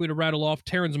here quickly to rattle off.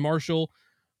 Terrence Marshall,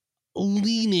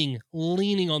 leaning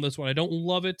on this one. I don't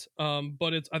love it,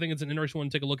 but I think it's an interesting one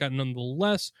to take a look at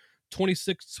nonetheless.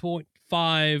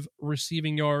 26.5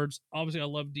 receiving yards. Obviously, I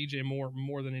love DJ Moore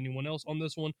more than anyone else on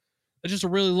this one. It's just a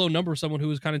really low number for someone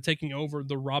who is kind of taking over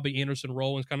the Robbie Anderson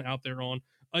role and is kind of out there on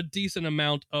a decent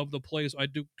amount of the plays. I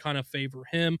do kind of favor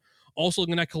him. Also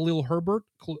looking at Khalil Herbert.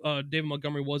 David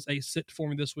Montgomery was a sit for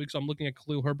me this week, so I'm looking at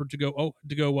Khalil Herbert to go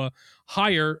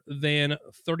higher than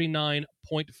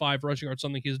 39.5 rushing yards,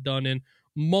 something he's done in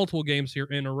multiple games here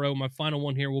in a row. My final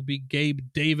one here will be Gabe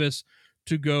Davis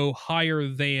to go higher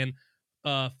than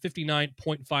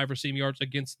 59.5 receiving yards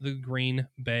against the Green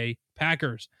Bay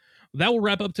Packers. That will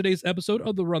wrap up today's episode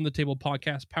of the Run the Table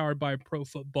podcast powered by Pro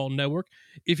Football Network.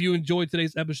 If you enjoyed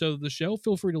today's episode of the show,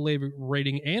 feel free to leave a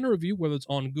rating and a review, whether it's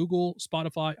on Google,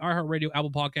 Spotify, iHeartRadio,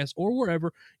 Apple Podcasts, or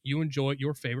wherever you enjoy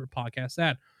your favorite podcast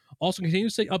at. Also, continue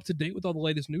to stay up to date with all the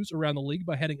latest news around the league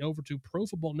by heading over to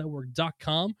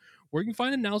ProFootballNetwork.com, where you can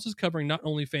find analysis covering not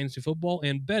only fantasy football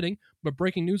and betting, but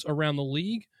breaking news around the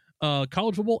league,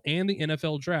 college football, and the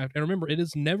NFL draft. And remember, it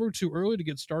is never too early to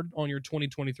get started on your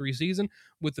 2023 season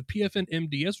with the PFN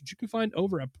MDS, which you can find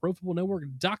over at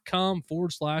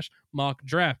ProFootballNetwork.com/mock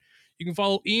draft. You can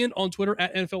follow Ian on Twitter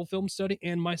at NFL Film Study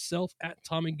and myself at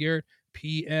Tommy Garrett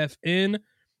PFN.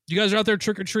 You guys are out there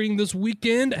trick-or-treating this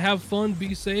weekend. Have fun,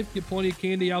 be safe, get plenty of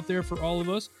candy out there for all of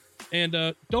us.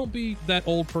 And don't be that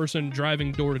old person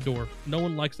driving door to door. No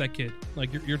one likes that kid. Like,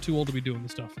 you're too old to be doing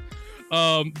this stuff.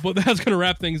 But that's going to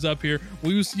wrap things up here.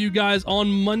 We will see you guys on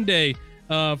Monday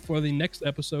for the next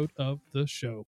episode of the show.